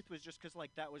Hitler Youth was just because,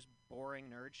 like, that was boring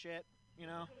nerd shit,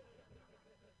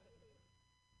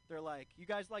 They're like, you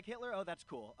guys like Hitler? Oh, that's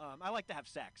cool. I like to have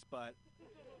sex, but...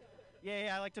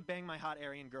 Yeah, I like to bang my hot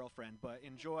Aryan girlfriend, but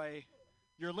enjoy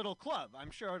your little club.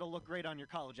 I'm sure it'll look great on your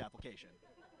college application.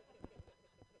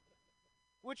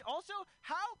 Which also,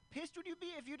 how pissed would you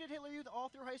be if you did Hitler Youth all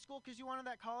through high school because you wanted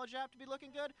that college app to be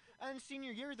looking good, and then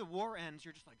senior year, the war ends,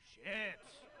 you're just like, shit.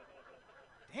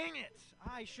 Dang it.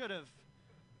 I should have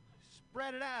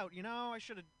spread it out, I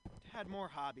should have had more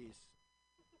hobbies.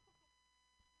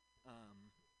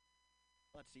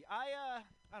 Let's see.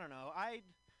 I don't know.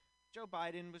 Joe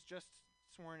Biden was just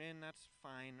sworn in. That's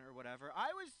fine or whatever.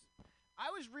 I was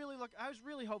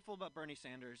really hopeful about Bernie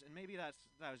Sanders, and maybe that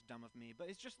was dumb of me, but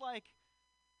it's just like,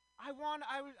 I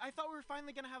thought we were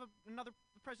finally going to have another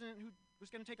president who was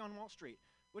going to take on Wall Street,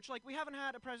 which, like, we haven't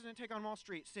had a president take on Wall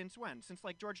Street since when? Since,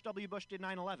 like, George W. Bush did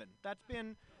 9/11.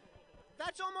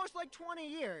 That's almost, like, 20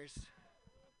 years.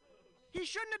 He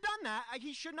shouldn't have done that.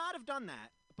 He should not have done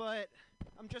that, but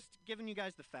I'm just giving you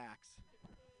guys the facts.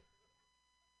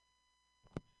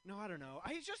 No, I don't know.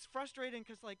 It's just frustrating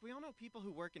because, like, we all know people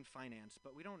who work in finance,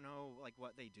 but we don't know, like,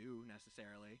 what they do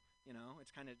necessarily. You know,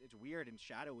 it's weird and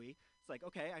shadowy. It's like,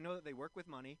 okay, I know that they work with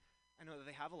money. I know that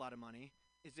they have a lot of money.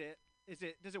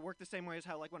 Does it work the same way as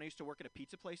how, like, when I used to work at a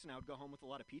pizza place and I would go home with a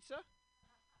lot of pizza?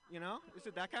 You know? Is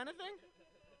it that kind of thing?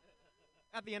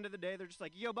 At the end of the day, they're just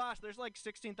like, yo, boss, there's like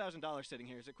 $16,000 sitting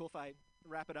here. Is it cool if I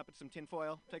wrap it up in some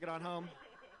tinfoil, take it on home?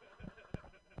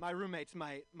 My roommates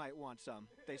might want some.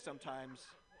 They sometimes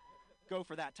go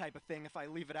for that type of thing if I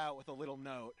leave it out with a little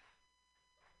note.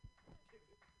 I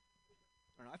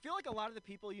don't know. I feel like a lot of the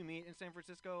people you meet in San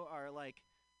Francisco are like,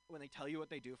 when they tell you what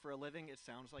they do for a living, it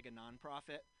sounds like a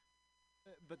nonprofit.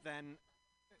 But then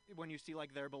when you see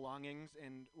like their belongings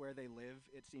and where they live,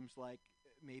 it seems like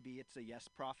maybe it's a yes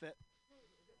profit.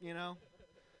 You know?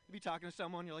 You be talking to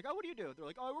someone, you're like, oh, what do you do? They're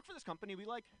like, oh, I work for this company. We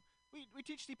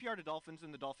teach CPR to dolphins,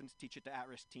 and the dolphins teach it to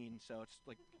at-risk teens. So it's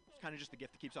like, it's kind of just the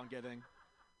gift that keeps on giving.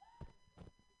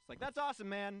 It's like, that's awesome,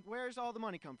 man. Where's all the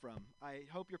money come from? I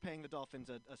hope you're paying the dolphins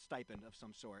a stipend of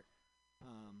some sort.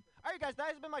 All right, guys, that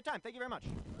has been my time. Thank you very much.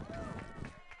 You did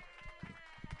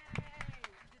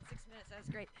 6 minutes. That was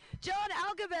great. John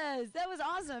Alcabez. That was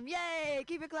awesome. Yay.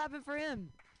 Keep it clapping for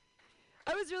him.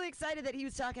 I was really excited that he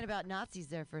was talking about Nazis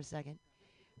there for a second.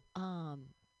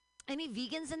 Any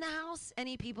vegans in the house?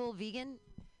 Any people vegan?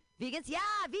 Vegans? Yeah,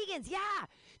 vegans, yeah.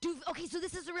 Okay, so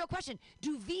this is a real question.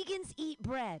 Do vegans eat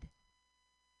bread?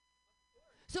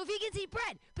 So vegans eat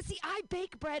bread. But see, I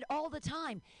bake bread all the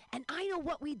time, and I know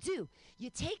what we do.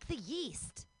 You take the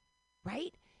yeast,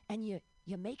 right? And you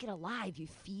make it alive. You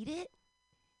feed it,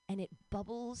 and it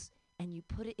bubbles, and you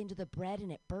put it into the bread,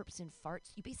 and it burps and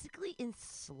farts. You basically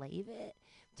enslave it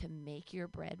to make your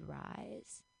bread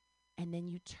rise, and then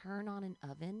you turn on an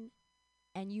oven,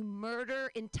 and you murder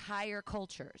entire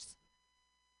cultures.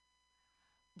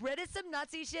 Bread is some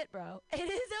Nazi shit, bro. It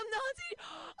is some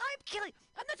Nazi.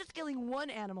 I'm not just killing one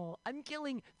animal. I'm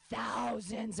killing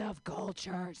thousands of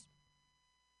cultures.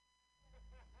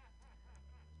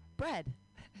 Bread.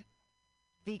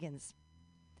 Vegans.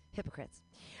 Hypocrites.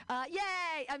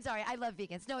 Yay! I'm sorry. I love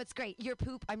vegans. No, it's great. Your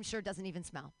poop, I'm sure, doesn't even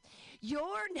smell.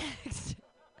 You're next.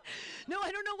 No,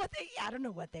 I don't know what they eat. I don't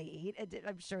know what they eat.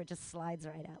 I'm sure it just slides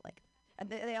right out like that. And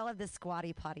they all have this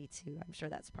squatty potty, too. I'm sure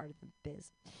that's part of the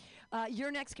biz.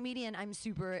 Your next comedian, I'm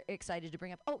super excited to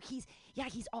bring up. Oh, he's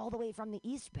all the way from the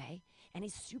East Bay, and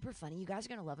he's super funny. You guys are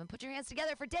going to love him. Put your hands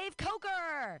together for Dave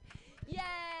Coker. Yay!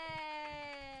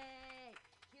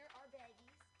 Here are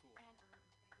baggies. Cool. And,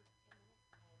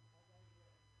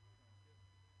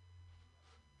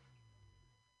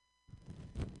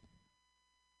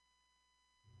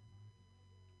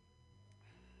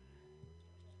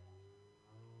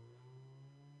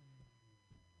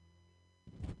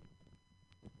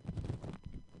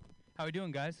 How we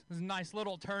doing, guys? This is a nice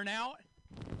little turnout.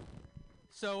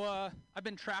 So, I've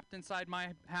been trapped inside my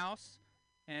house,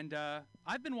 and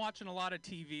I've been watching a lot of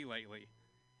TV lately.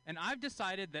 And I've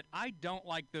decided that I don't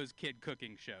like those kid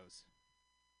cooking shows.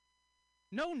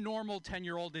 No normal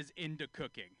 10-year-old is into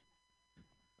cooking.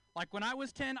 Like when I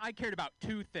was 10, I cared about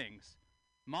two things: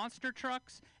 monster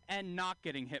trucks and not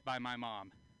getting hit by my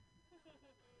mom.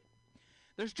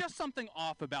 There's just something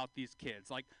off about these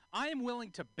kids. Like, I am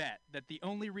willing to bet that the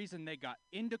only reason they got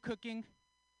into cooking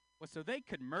was so they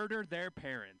could murder their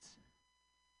parents.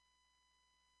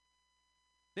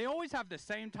 They always have the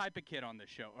same type of kid on the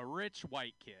show, a rich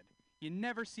white kid. You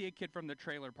never see a kid from the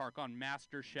trailer park on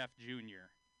Master Chef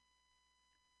Jr.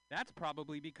 That's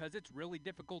probably because it's really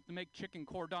difficult to make chicken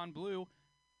cordon bleu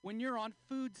when you're on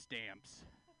food stamps.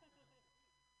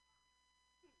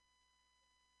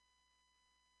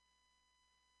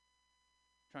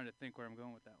 Trying to think where I'm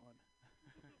going with that one.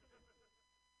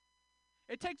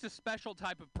 It takes a special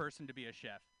type of person to be a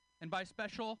chef. And by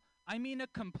special, I mean a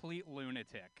complete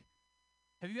lunatic.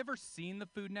 Have you ever seen the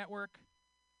Food Network?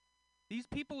 These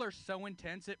people are so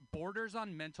intense it borders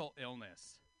on mental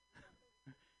illness.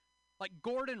 Like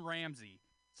Gordon Ramsay.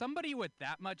 Somebody with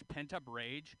that much pent-up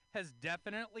rage has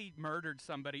definitely murdered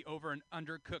somebody over an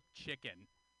undercooked chicken.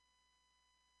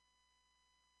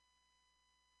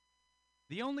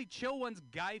 The only chill one's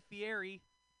Guy Fieri,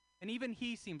 and even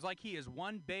he seems like he is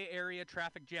one Bay Area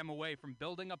traffic jam away from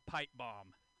building a pipe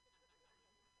bomb.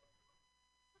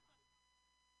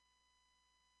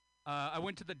 I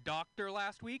went to the doctor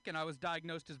last week, and I was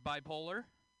diagnosed as bipolar.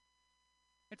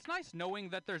 It's nice knowing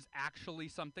that there's actually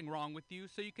something wrong with you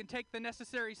so you can take the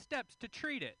necessary steps to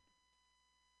treat it.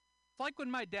 It's like when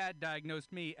my dad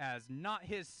diagnosed me as not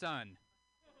his son.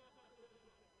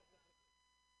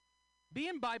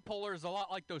 Being bipolar is a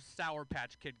lot like those Sour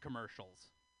Patch Kid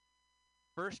commercials.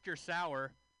 First you're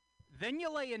sour, Then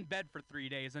you lay in bed for 3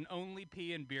 days and only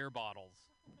pee in beer bottles.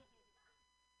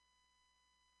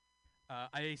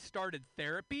 I started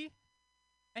therapy,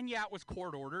 and yeah, it was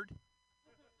court-ordered.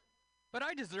 But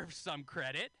I deserve some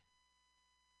credit.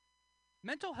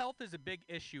 Mental health is a big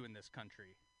issue in this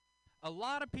country. A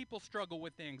lot of people struggle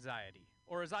with anxiety,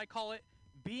 or as I call it,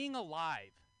 being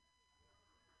alive.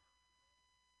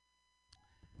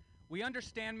 We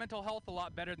understand mental health a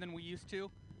lot better than we used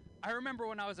to. I remember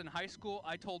when I was in high school,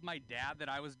 I told my dad that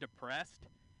I was depressed,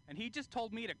 and he just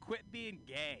told me to quit being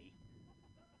gay.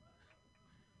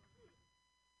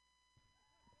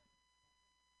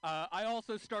 I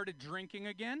also started drinking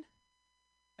again.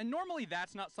 And normally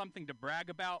that's not something to brag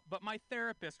about, but my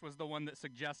therapist was the one that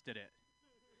suggested it.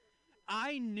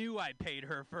 I knew I paid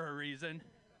her for a reason.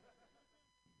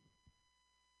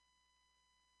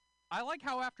 I like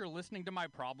how after listening to my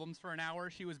problems for an hour,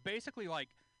 she was basically like,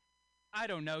 I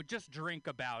don't know, just drink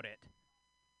about it.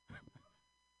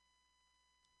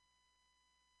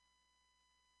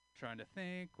 Trying to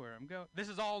think where I'm going. This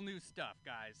is all new stuff,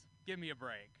 guys. Give me a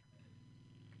break.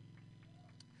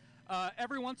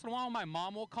 Every once in a while, my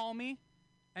mom will call me,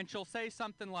 and she'll say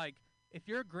something like, if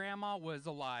your grandma was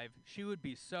alive, she would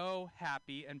be so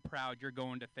happy and proud you're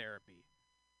going to therapy.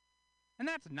 And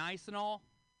that's nice and all,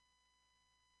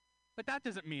 but that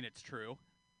doesn't mean it's true.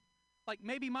 Like,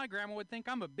 maybe my grandma would think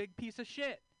I'm a big piece of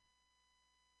shit.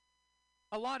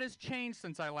 A lot has changed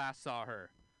since I last saw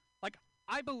her. Like,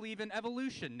 I believe in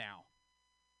evolution now,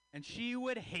 and she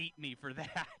would hate me for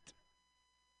that.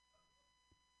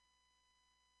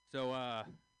 So, I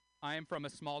am from a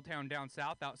small town down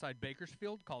south outside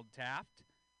Bakersfield called Taft.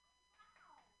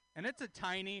 And it's a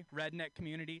tiny redneck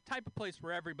community, type of place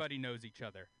where everybody knows each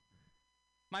other.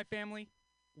 My family,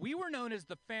 we were known as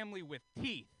the family with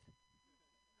teeth.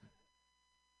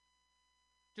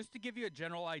 Just to give you a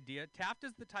general idea, Taft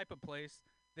is the type of place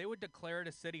they would declare it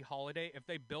a city holiday if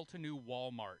they built a new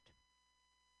Walmart.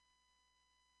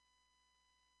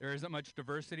 There isn't much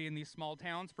diversity in these small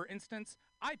towns. For instance,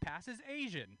 I pass as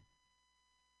Asian.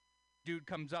 Dude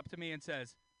comes up to me and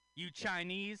says, "You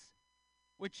Chinese?"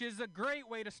 Which is a great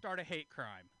way to start a hate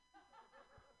crime.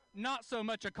 Not so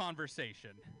much a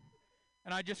conversation.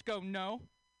 And I just go, "No.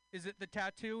 Is it the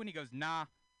tattoo?" And he goes, "Nah.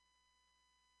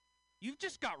 You've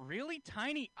just got really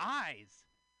tiny eyes.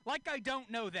 Like I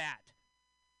don't know that."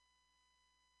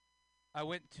 I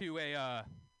went to a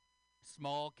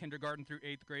small kindergarten through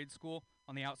 8th grade school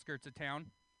on the outskirts of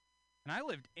town, and I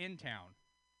lived in town.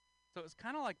 So it was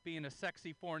kind of like being a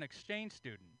sexy foreign exchange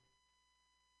student.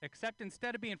 Except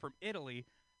instead of being from Italy,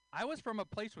 I was from a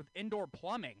place with indoor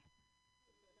plumbing.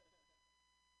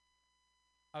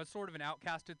 I was sort of an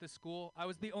outcast at this school. I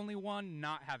was the only one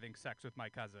not having sex with my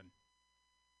cousin.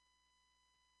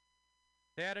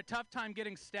 They had a tough time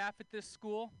getting staff at this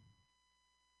school.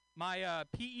 My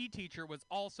PE teacher was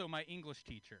also my English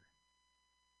teacher,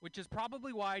 which is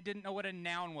probably why I didn't know what a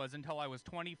noun was until I was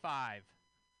 25.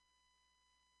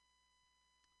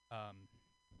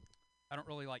 I don't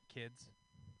really like kids,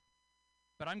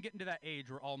 but I'm getting to that age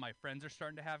where all my friends are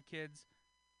starting to have kids,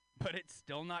 but it's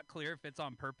still not clear if it's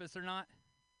on purpose or not.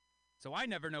 So I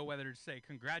never know whether to say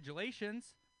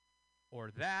congratulations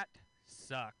or that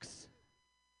sucks.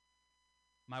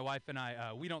 My wife and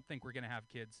I, we don't think we're going to have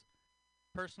kids.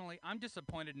 Personally, I'm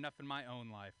disappointed enough in my own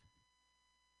life.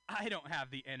 I don't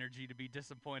have the energy to be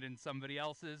disappointed in somebody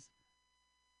else's.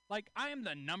 Like, I am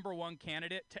the number one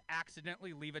candidate to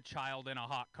accidentally leave a child in a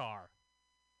hot car.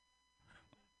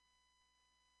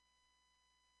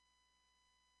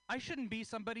 I shouldn't be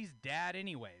somebody's dad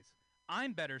anyways.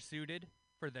 I'm better suited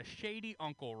for the shady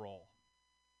uncle role.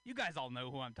 You guys all know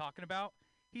who I'm talking about.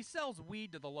 He sells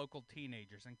weed to the local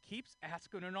teenagers and keeps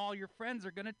asking when all your friends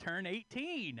are going to turn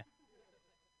 18.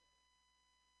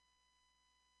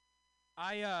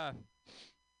 Excuse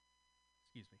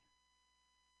me.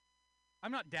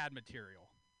 I'm not dad material.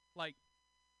 Like,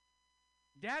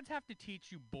 dads have to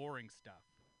teach you boring stuff,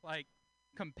 like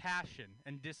compassion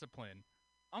and discipline.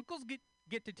 Uncles get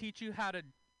to teach you how to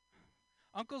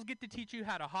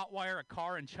hotwire a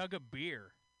car and chug a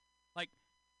beer. Like,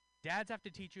 dads have to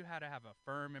teach you how to have a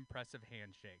firm, impressive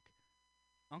handshake.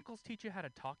 Uncles teach you how to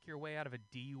talk your way out of a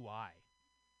DUI.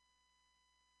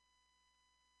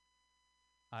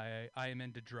 I am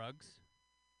into drugs.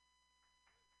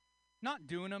 Not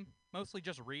doing them, mostly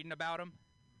just reading about them.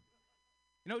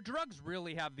 You know, drugs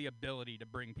really have the ability to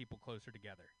bring people closer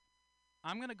together.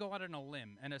 I'm going to go out on a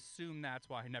limb and assume that's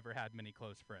why I never had many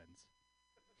close friends.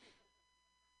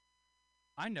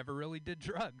 I never really did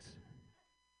drugs.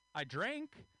 I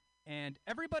drank, and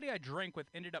everybody I drank with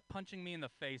ended up punching me in the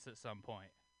face at some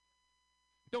point.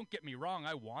 Don't get me wrong,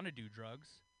 I want to do drugs.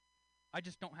 I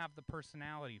just don't have the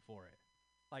personality for it.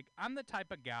 Like, I'm the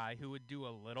type of guy who would do a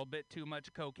little bit too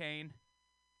much cocaine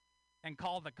and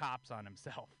call the cops on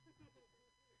himself.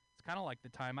 It's kind of like the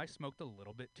time I smoked a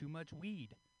little bit too much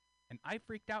weed, and I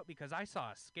freaked out because I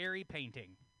saw a scary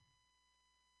painting.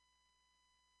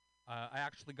 I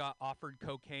actually got offered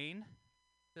cocaine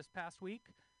this past week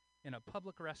in a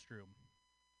public restroom.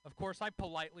 Of course, I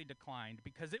politely declined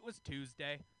because it was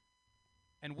Tuesday,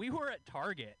 and we were at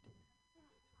Target.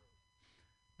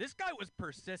 This guy was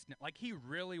persistent, like he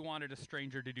really wanted a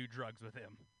stranger to do drugs with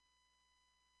him.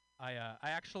 I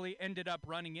actually ended up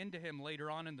running into him later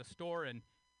on in the store, and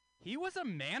he was a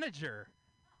manager.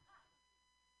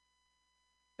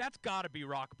 That's gotta be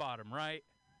rock bottom, right?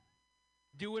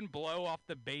 Doing blow off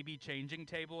the baby changing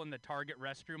table in the Target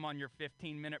restroom on your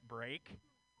 15-minute break.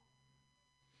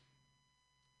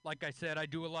 Like I said, I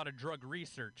do a lot of drug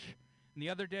research. And the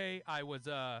other day, I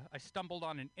stumbled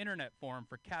on an internet forum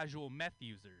for casual meth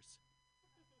users.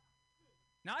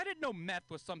 Now, I didn't know meth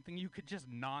was something you could just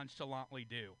nonchalantly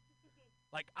do.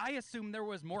 Like, I assumed there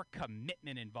was more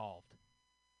commitment involved.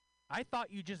 I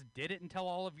thought you just did it until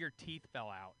all of your teeth fell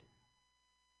out.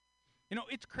 You know,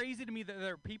 it's crazy to me that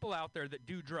there are people out there that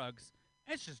do drugs,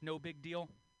 and it's just no big deal.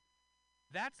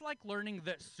 That's like learning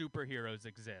that superheroes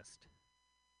exist.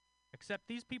 Except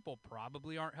these people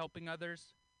probably aren't helping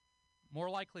others. More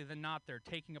likely than not, they're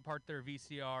taking apart their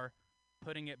VCR,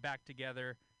 putting it back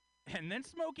together, and then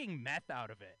smoking meth out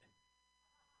of it.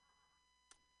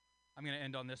 I'm going to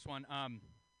end on this one.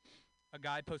 A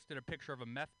guy posted a picture of a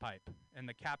meth pipe, and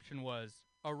the caption was,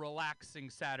 "A relaxing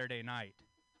Saturday night."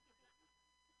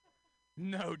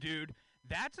 No, dude,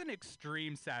 that's an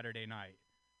extreme Saturday night.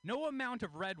 No amount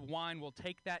of red wine will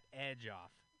take that edge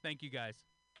off. Thank you, guys.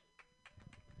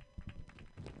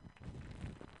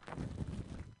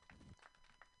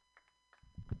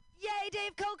 Yay,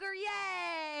 Dave Coker,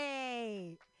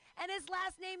 yay! And his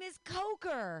last name is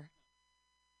Coker.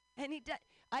 And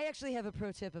I actually have a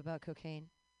pro tip about cocaine.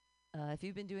 If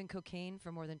you've been doing cocaine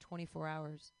for more than 24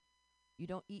 hours, you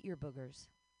don't eat your boogers.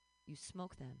 You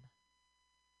smoke them.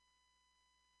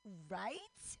 Right?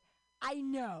 I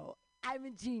know. I'm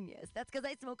a genius. That's because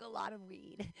I smoke a lot of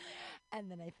weed. And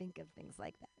then I think of things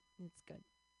like that. It's good.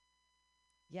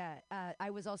 Yeah, I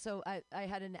was also, I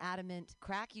had an adamant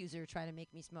crack user try to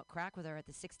make me smoke crack with her at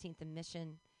the 16th and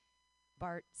Mission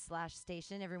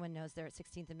BART/station. Everyone knows they're at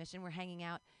 16th and Mission. We're hanging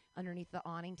out underneath the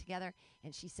awning together,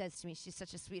 and she says to me, she's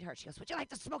such a sweetheart, she goes, "Would you like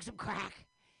to smoke some crack?"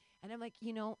 And I'm like,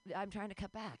 you know, I'm trying to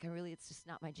cut back. It's just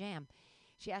not my jam.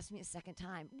 She asked me a second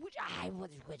time, would you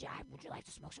like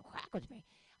to smoke some crack with me?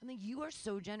 I'm like, you are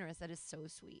so generous. That is so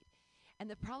sweet. And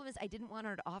the problem is I didn't want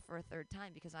her to offer a third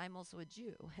time because I'm also a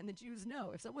Jew. And the Jews know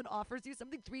if someone offers you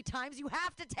something 3 times, you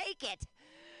have to take it.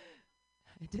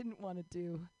 I didn't want to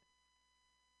do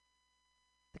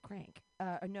the crank.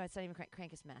 No, it's not even crank.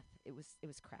 Crank is meth. It was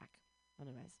crack.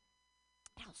 Otherwise,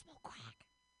 I don't smoke crack.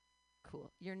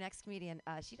 Cool. Your next comedian,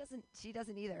 she doesn't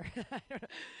either. I don't know.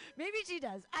 Maybe she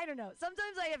does. I don't know.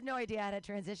 Sometimes I have no idea how to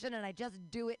transition, and I just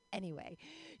do it anyway.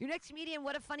 Your next comedian,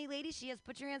 what a funny lady she is.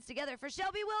 Put your hands together for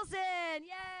Shelby Wilson.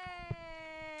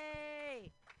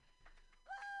 Yay!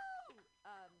 Woo!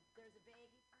 There's a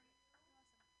baggie for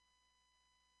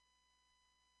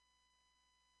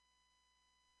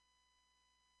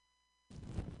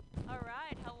you. All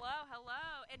right. Hello.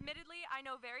 Admittedly, I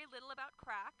know very little about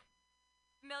crack.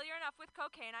 Familiar enough with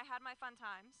cocaine. I had my fun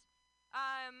times.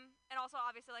 And also,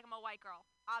 obviously, like, I'm a white girl.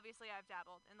 Obviously, I've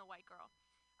dabbled in the white girl.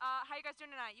 How you guys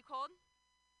doing tonight? You cold?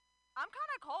 I'm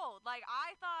kind of cold. Like,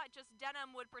 I thought just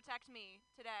denim would protect me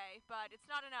today, but it's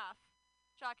not enough,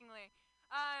 shockingly.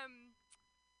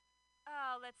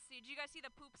 Let's see. Did you guys see the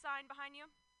poop sign behind you?